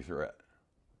security threat.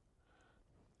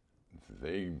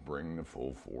 They bring the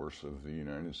full force of the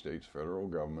United States federal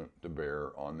government to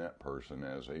bear on that person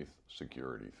as a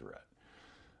security threat.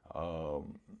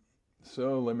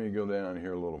 So let me go down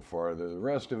here a little farther. The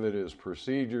rest of it is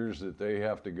procedures that they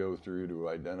have to go through to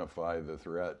identify the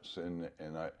threats and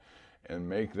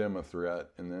make them a threat,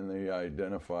 and then they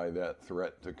identify that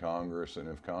threat to Congress, and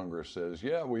if Congress says,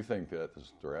 yeah, we think that's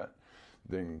a threat,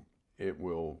 then it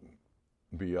will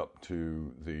be up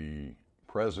to the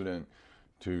President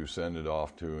to send it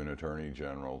off to an Attorney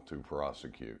General to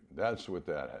prosecute. That's what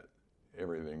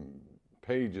everything,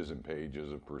 pages and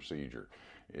pages of procedure.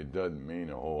 It doesn't mean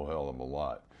a whole hell of a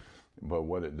lot. But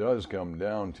what it does come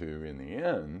down to in the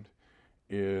end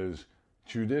is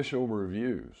judicial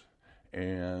reviews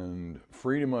and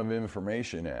Freedom of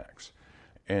Information Acts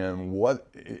and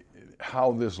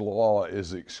how this law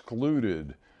is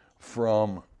excluded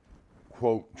from,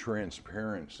 quote,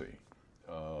 transparency.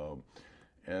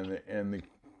 And the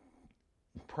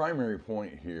primary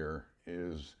point here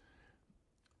is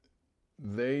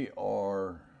they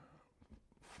are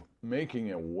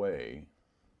making a way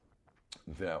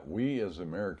that we as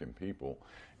American people,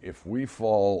 if we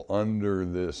fall under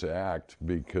this act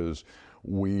because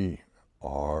we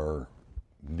are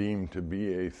deemed to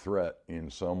be a threat in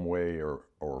some way or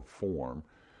form,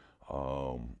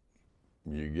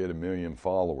 you get 1 million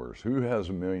followers. Who has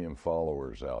 1 million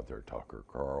followers out there? Tucker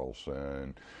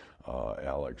Carlson,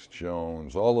 Alex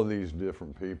Jones, all of these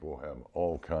different people have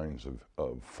all kinds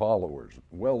of followers,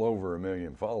 well over 1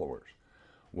 million followers.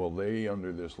 Well, they,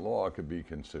 under this law, could be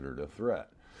considered a threat.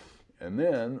 And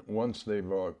then, once they've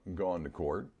gone to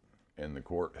court, and the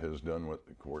court has done what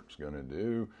the court's going to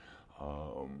do,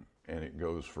 and it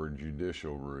goes for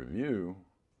judicial review,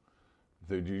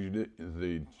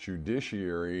 the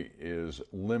judiciary is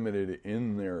limited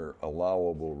in their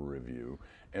allowable review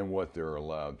and what they're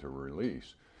allowed to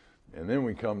release. And then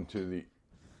we come to the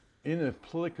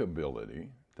inapplicability,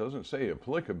 doesn't say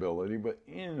applicability, but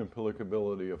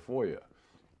inapplicability of FOIA.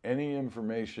 Any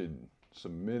information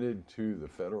submitted to the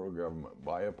federal government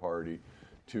by a party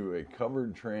to a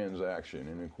covered transaction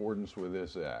in accordance with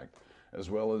this act,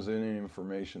 as well as any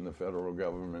information the federal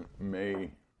government may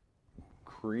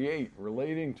create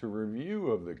relating to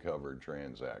review of the covered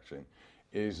transaction,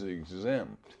 is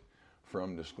exempt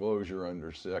from disclosure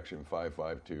under Section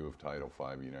 552 of Title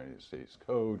V United States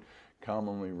Code,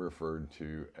 commonly referred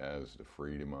to as the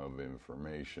Freedom of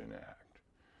Information Act.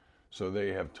 So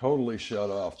they have totally shut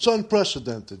off. It's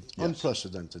unprecedented. Yes.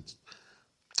 Unprecedented.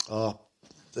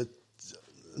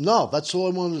 No, that's all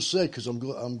I wanted to say, because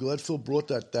I'm glad Phil brought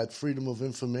that Freedom of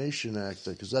Information Act,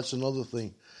 because that's another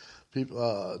thing people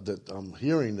that I'm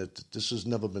hearing, that this has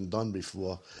never been done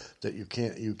before. That you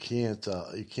can't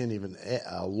even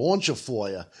launch a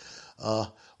FOIA.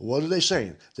 What are they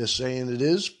saying? They're saying it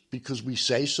is because we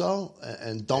say so,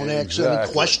 and don't ask any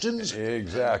questions.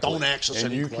 Exactly. Don't ask us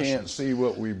any questions. And you can't see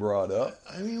what we brought up.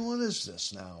 I mean, what is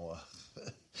this now?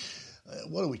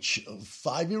 What are we,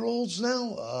 5-year-olds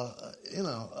now?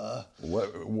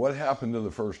 What happened to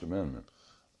the First Amendment?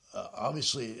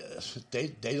 Obviously,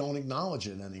 they don't acknowledge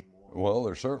it anymore. Well,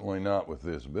 they're certainly not with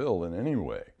this bill in any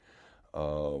way.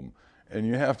 And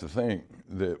you have to think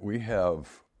that we have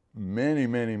many,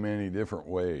 many, many different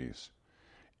ways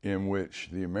in which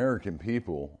the American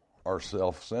people are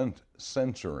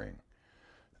self-censoring.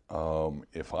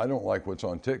 If I don't like what's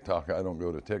on TikTok, I don't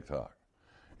go to TikTok.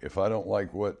 If I don't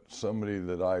like what somebody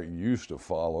that I used to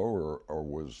follow or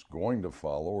was going to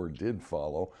follow or did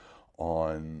follow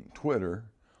on Twitter,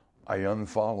 I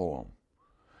unfollow them.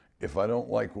 If I don't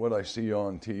like what I see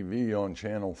on TV on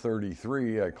channel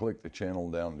 33, I click the channel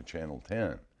down to channel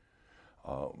 10.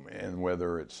 And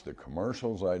whether it's the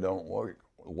commercials I don't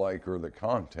like or the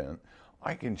content,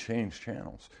 I can change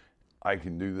channels. I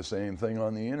can do the same thing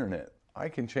on the internet. I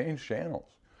can change channels.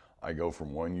 I go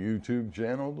from one YouTube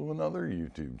channel to another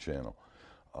YouTube channel.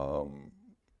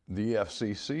 The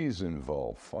FCC's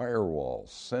involved, firewalls,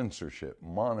 censorship,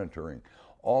 monitoring,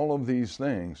 all of these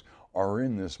things are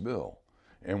in this bill.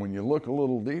 And when you look a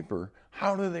little deeper,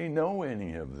 how do they know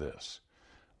any of this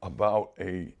about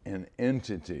an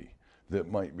entity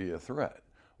that might be a threat?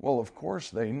 Well, of course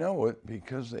they know it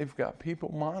because they've got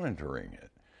people monitoring it.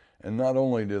 And not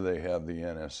only do they have the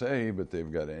NSA, but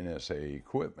they've got NSA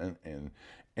equipment and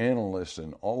analysts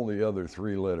and all the other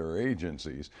three-letter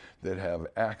agencies that have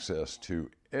access to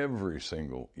every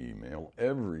single email,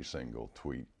 every single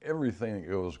tweet, everything that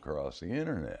goes across the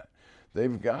internet.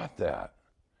 They've got that.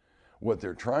 What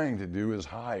they're trying to do is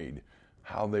hide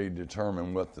how they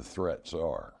determine what the threats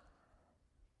are.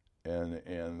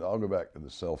 And I'll go back to the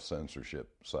self-censorship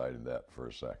side of that for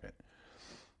a second.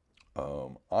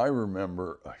 I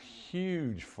remember a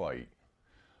huge fight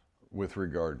with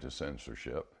regard to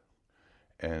censorship,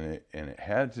 and it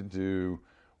had to do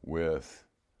with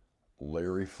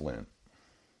Larry Flint.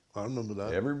 I remember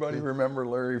that. Everybody remember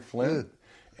Larry Flint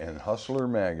and Hustler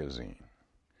magazine.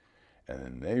 And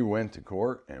then they went to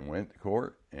court,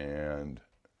 and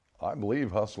I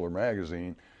believe Hustler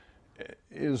magazine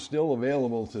is still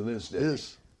available to this day.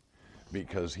 Yes.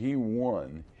 Because he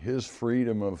won his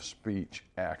freedom of speech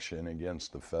action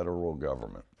against the federal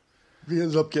government. He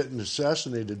ended up getting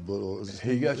assassinated, but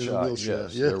he got shot.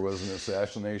 Yes, yeah. There was an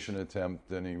assassination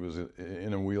attempt, and he was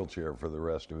in a wheelchair for the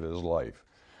rest of his life.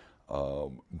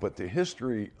 But the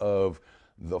history of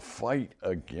the fight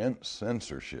against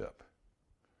censorship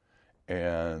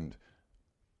and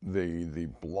the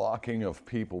blocking of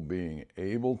people being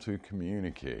able to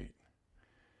communicate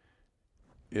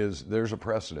there's a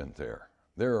precedent there.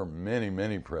 There are many,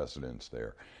 many precedents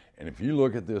there. And if you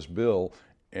look at this bill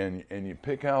and you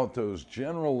pick out those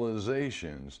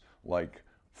generalizations like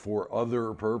for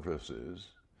other purposes,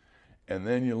 and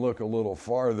then you look a little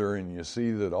farther and you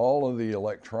see that all of the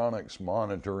electronics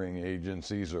monitoring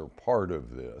agencies are part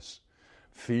of this,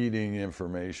 feeding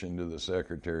information to the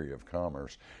Secretary of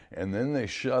Commerce, and then they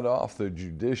shut off the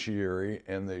judiciary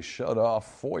and they shut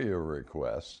off FOIA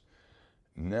requests.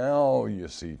 Now you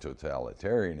see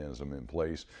totalitarianism in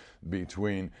place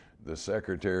between the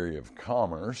Secretary of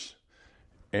Commerce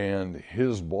and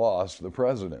his boss, the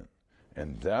president.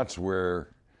 And that's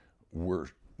where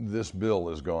this bill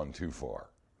has gone too far,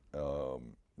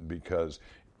 because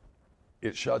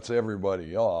it shuts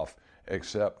everybody off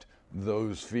except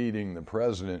those feeding the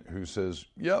president, who says,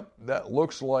 yep, that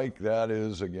looks like that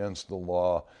is against the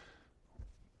law.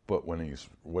 But what he's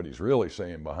really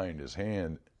saying behind his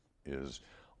hand is,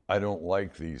 I don't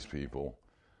like these people.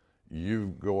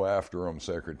 You go after them,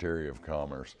 Secretary of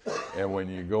Commerce. And when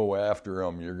you go after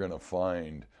them, you're going to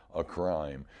find a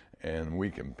crime. And we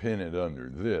can pin it under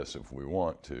this if we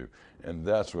want to. And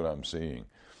that's what I'm seeing.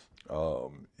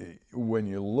 When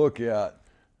you look at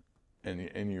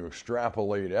and you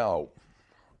extrapolate out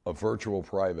a virtual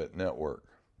private network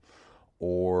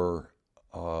or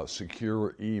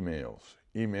secure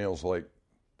emails like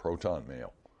Proton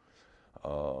Mail,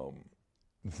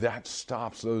 that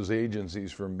stops those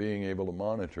agencies from being able to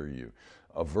monitor you.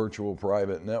 A virtual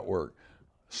private network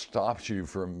stops you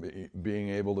from being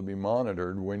able to be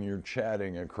monitored when you're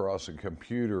chatting across a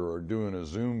computer or doing a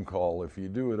Zoom call. If you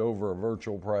do it over a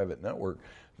virtual private network,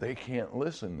 they can't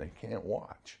listen, they can't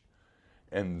watch.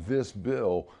 And this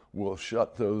bill will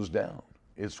shut those down.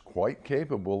 It's quite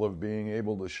capable of being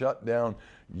able to shut down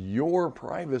your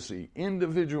privacy,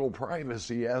 individual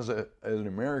privacy as an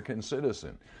American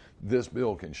citizen. This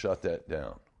bill can shut that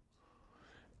down.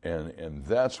 And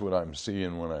that's what I'm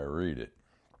seeing when I read it.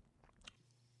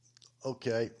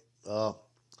 Okay.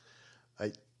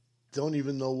 I don't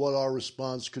even know what our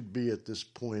response could be at this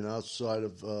point outside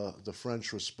of the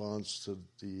French response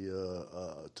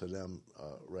to them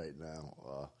right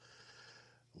now.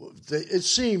 It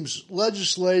seems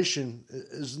legislation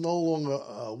is no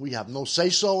longer, we have no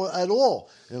say-so at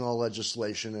all in our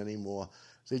legislation anymore.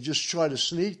 They just try to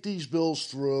sneak these bills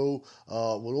through with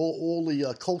all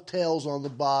the coattails on the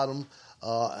bottom.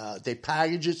 They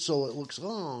package it so it looks,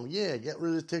 oh, yeah, get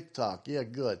rid of TikTok. Yeah,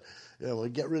 good. We'll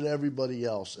get rid of everybody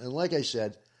else. And like I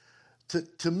said,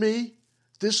 to me,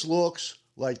 this looks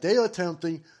like they are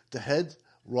attempting to head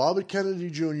Robert Kennedy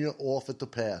Jr. off at the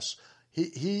pass.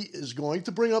 He is going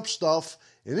to bring up stuff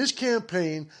in his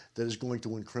campaign that is going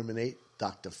to incriminate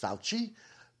Dr. Fauci,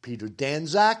 Peter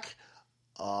Danzak,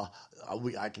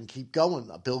 I can keep going.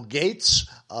 Bill Gates,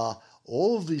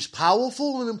 all of these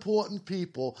powerful and important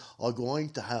people are going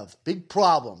to have big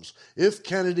problems if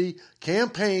Kennedy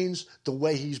campaigns the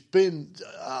way he's been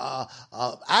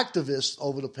activist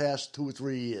over the past 2 or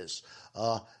 3 years.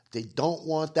 They don't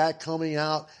want that coming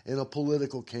out in a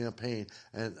political campaign.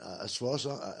 And as far as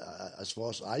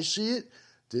I see it,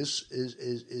 this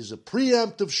is a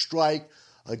preemptive strike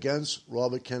against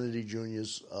Robert Kennedy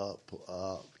Jr.'s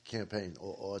campaign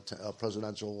or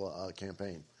presidential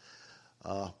campaign.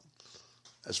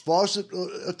 As far as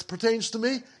it pertains to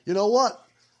me, you know what?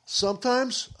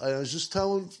 Sometimes, I was just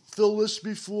telling Phil this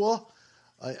before,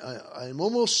 I'm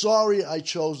almost sorry I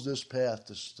chose this path,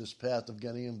 this path of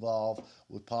getting involved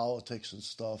with politics and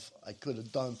stuff. I could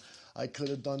have done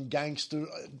gangster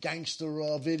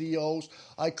videos.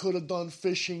 I could have done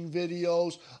fishing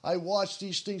videos. I watch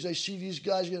these things. I see these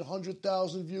guys get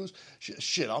 100,000 views.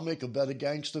 Shit, I'll make a better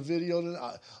gangster video than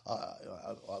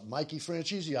Mikey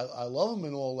Francesi. I love him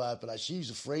and all that, but I see he's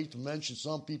afraid to mention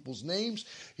some people's names.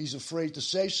 He's afraid to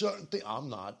say certain things. I'm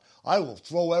not. I will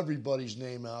throw everybody's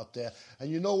name out there. And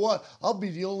you know what? I'll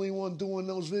be the only one doing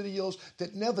those videos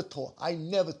that never talk. I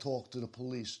never talk to the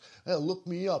police. Look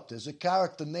me up. There's a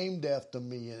character named after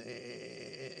me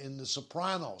in The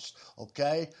Sopranos,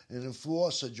 okay? An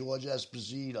enforcer, George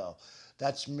Esposito.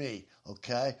 That's me,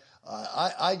 okay?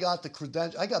 I got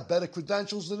the I got better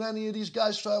credentials than any of these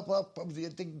guys. Probably, I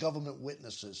think, government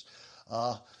witnesses.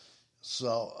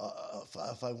 So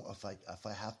if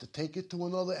I have to take it to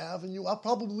another avenue, I'll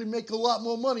probably make a lot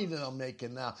more money than I'm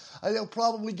making now. They'll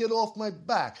probably get off my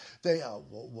back.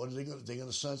 What are they going to? They're going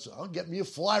to censor? I'll get me a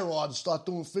fly rod and start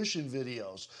doing fishing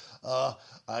videos.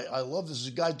 I love this. There's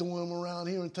a guy doing them around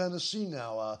here in Tennessee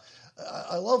now.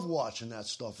 I love watching that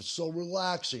stuff. It's so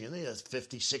relaxing, and he has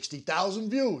 50,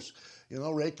 60,000 views. You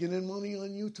know, raking in money on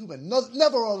YouTube, and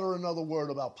never utter another word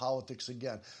about politics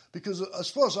again. Because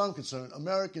as far as I'm concerned,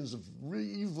 Americans have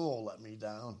really let me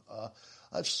down.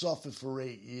 I've suffered for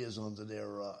 8 years under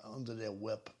their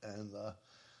whip, and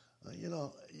you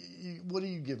know, what do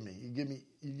you give me? You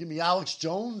give me Alex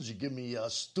Jones. You give me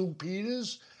Stu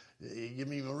Peters. You give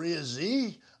me Maria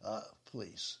Z.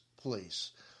 Please.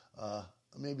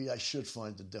 Maybe I should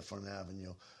find a different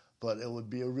avenue, but it would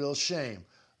be a real shame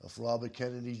if Robert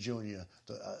Kennedy Jr.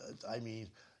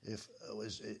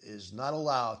 Is not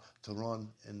allowed to run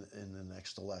in the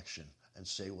next election and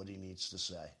say what he needs to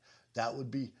say. That would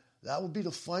be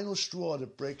the final straw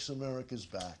that breaks America's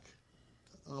back.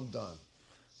 I'm done.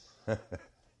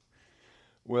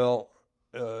 Well,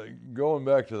 going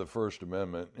back to the First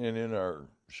Amendment, and in our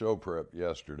show prep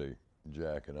yesterday,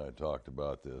 Jack and I talked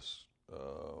about this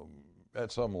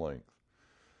at some length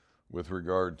with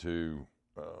regard to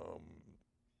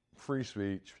free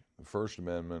speech, the First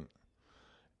Amendment,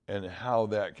 and how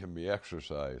that can be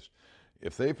exercised.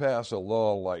 If they pass a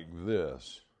law like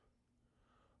this,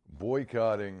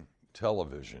 boycotting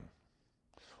television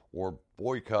or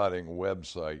boycotting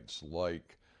websites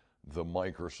like the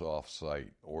Microsoft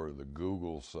site or the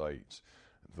Google sites,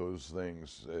 those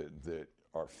things that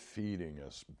are feeding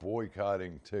us,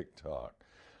 boycotting TikTok,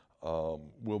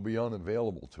 will be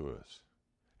unavailable to us.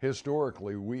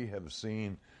 Historically, we have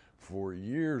seen for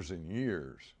years and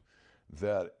years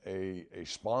that a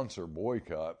sponsor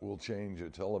boycott will change a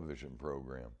television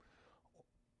program.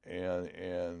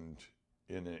 And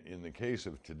in the case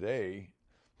of today,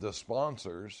 the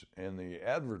sponsors and the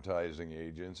advertising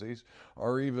agencies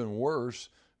are even worse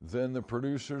than the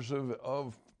producers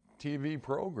of TV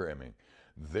programming.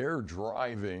 They're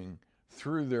driving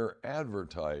through their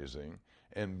advertising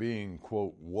and being,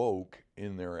 quote, woke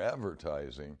in their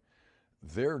advertising.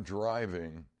 They're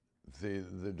driving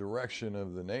the direction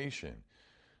of the nation.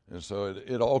 And so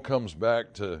it all comes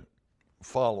back to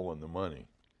following the money.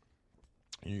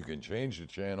 You can change the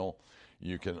channel,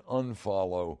 you can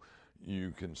unfollow,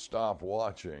 you can stop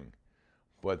watching,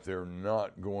 but they're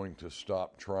not going to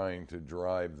stop trying to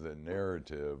drive the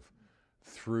narrative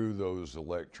through those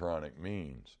electronic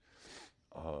means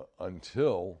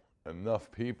until enough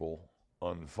people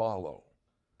unfollow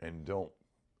and don't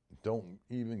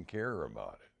even care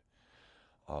about it.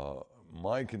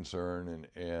 My concern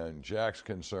and Jack's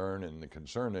concern and the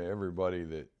concern of everybody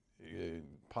that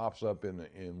pops up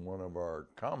in one of our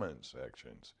comment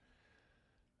sections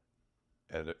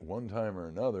at one time or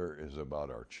another is about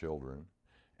our children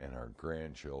and our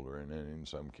grandchildren, and in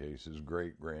some cases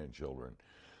great-grandchildren.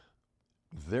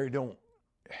 They don't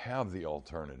have the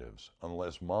alternatives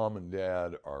unless mom and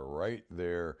dad are right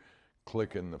there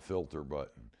clicking the filter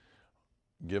button,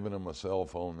 giving them a cell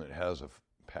phone that has a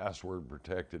password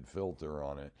protected filter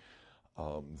on it.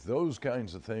 Those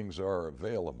kinds of things are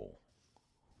available.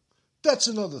 That's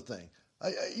another thing.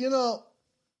 Your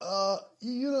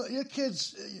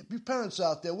kids, your parents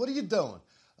out there, what are you doing?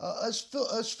 As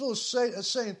Phil is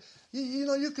saying,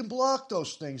 you can block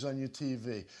those things on your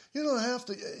TV. You don't have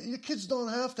to. Your kids don't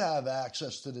have to have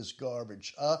access to this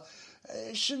garbage.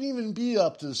 It shouldn't even be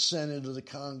up to the Senate or the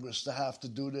Congress to have to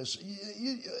do this.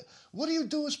 What do you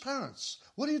do as parents?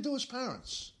 What do you do as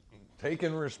parents?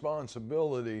 Taking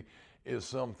responsibility is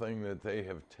something that they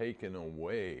have taken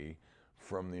away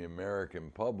from the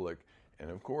American public. And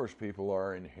of course, people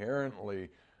are inherently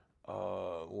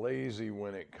lazy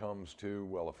when it comes to,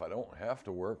 well, if I don't have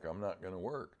to work, I'm not going to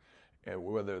work. And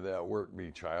whether that work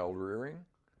be child rearing,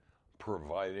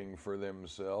 providing for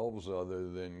themselves other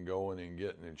than going and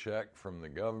getting a check from the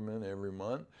government every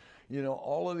month.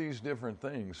 All of these different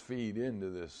things feed into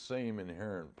this same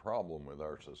inherent problem with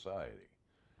our society,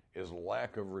 is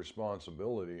lack of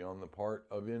responsibility on the part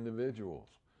of individuals.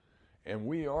 And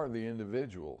we are the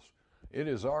individuals. It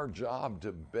is our job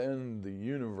to bend the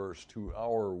universe to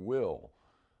our will,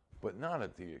 but not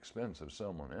at the expense of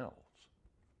someone else.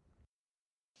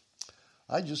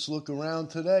 I just look around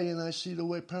today and I see the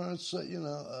way parents,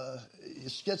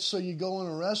 it gets so you go in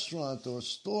a restaurant or a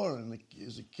store and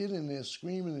there's a kid in there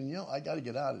screaming and yelling, I got to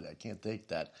get out of there. I can't take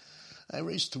that. I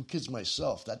raised 2 kids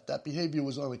myself. That behavior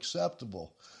was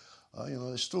unacceptable.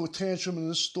 They threw a tantrum in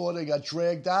the store. They got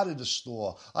dragged out of the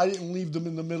store. I didn't leave them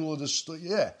in the middle of the store.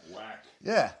 Yeah. Whack.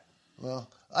 Yeah.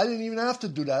 Well, I didn't even have to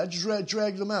do that. I just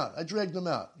dragged them out.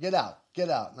 Get out.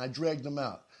 And I dragged them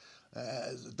out.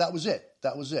 That was it.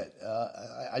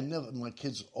 My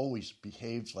kids always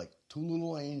behaved like 2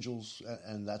 little angels,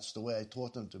 and that's the way I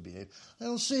taught them to behave. I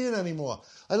don't see it anymore.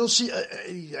 I don't see,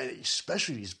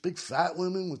 especially these big fat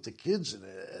women with the kids,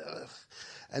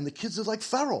 and the kids are like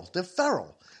feral. They're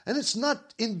feral. And it's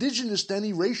not indigenous to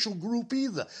any racial group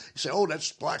either. You say, oh,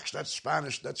 that's blacks, that's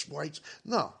Spanish, that's whites.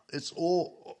 No, it's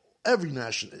all, every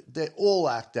nation, they all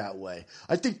act that way.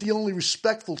 I think the only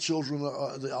respectful children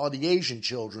are the Asian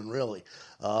children, really.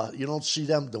 You don't see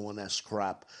them doing that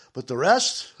crap. But the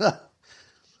rest,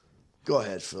 go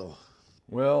ahead, Phil.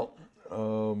 Well,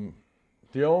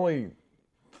 the only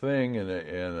thing,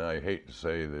 and I hate to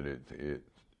say that it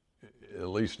at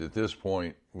least at this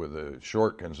point, with a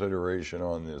short consideration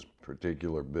on this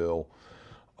particular bill,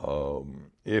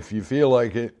 if you feel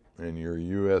like it and you're a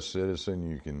U.S. citizen,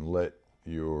 you can let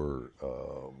your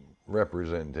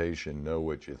representation know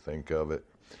what you think of it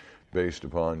based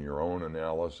upon your own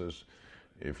analysis.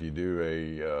 If you do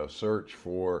a search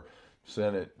for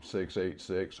Senate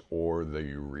 686 or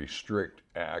the Restrict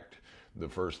Act, the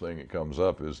first thing that comes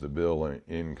up is the bill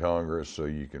in Congress, so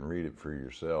you can read it for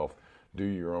yourself. Do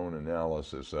your own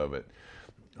analysis of it.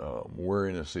 We're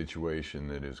in a situation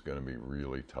that is going to be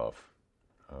really tough.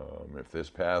 If this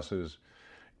passes,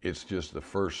 it's just the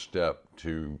first step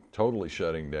to totally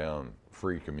shutting down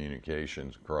free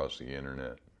communications across the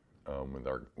internet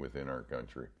within our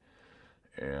country.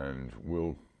 And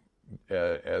we'll,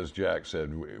 as Jack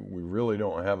said, we really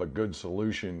don't have a good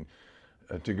solution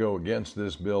to go against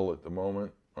this bill at the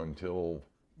moment until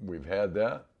we've had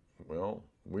that. Well,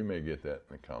 we may get that in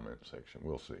the comment section.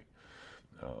 We'll see.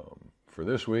 For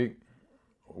this week,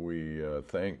 we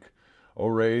thank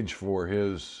Orage for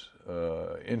his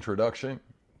introduction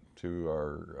to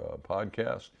our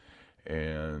podcast,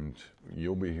 and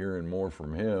you'll be hearing more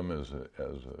from him as a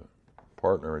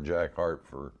partner of Jack Hart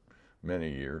for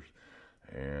many years.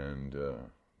 And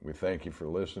we thank you for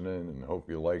listening and hope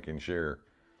you like and share.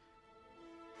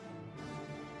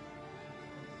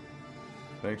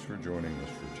 Thanks for joining us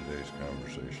for today's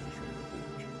Conversations from the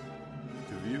Porch.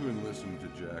 To view and listen to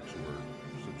Jack's work,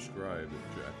 subscribe at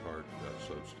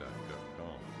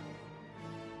jackhart.substack.com.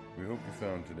 We hope you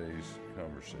found today's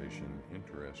conversation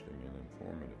interesting and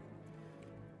informative.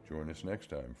 Join us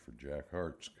next time for Jack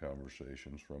Hart's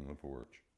Conversations from the Porch.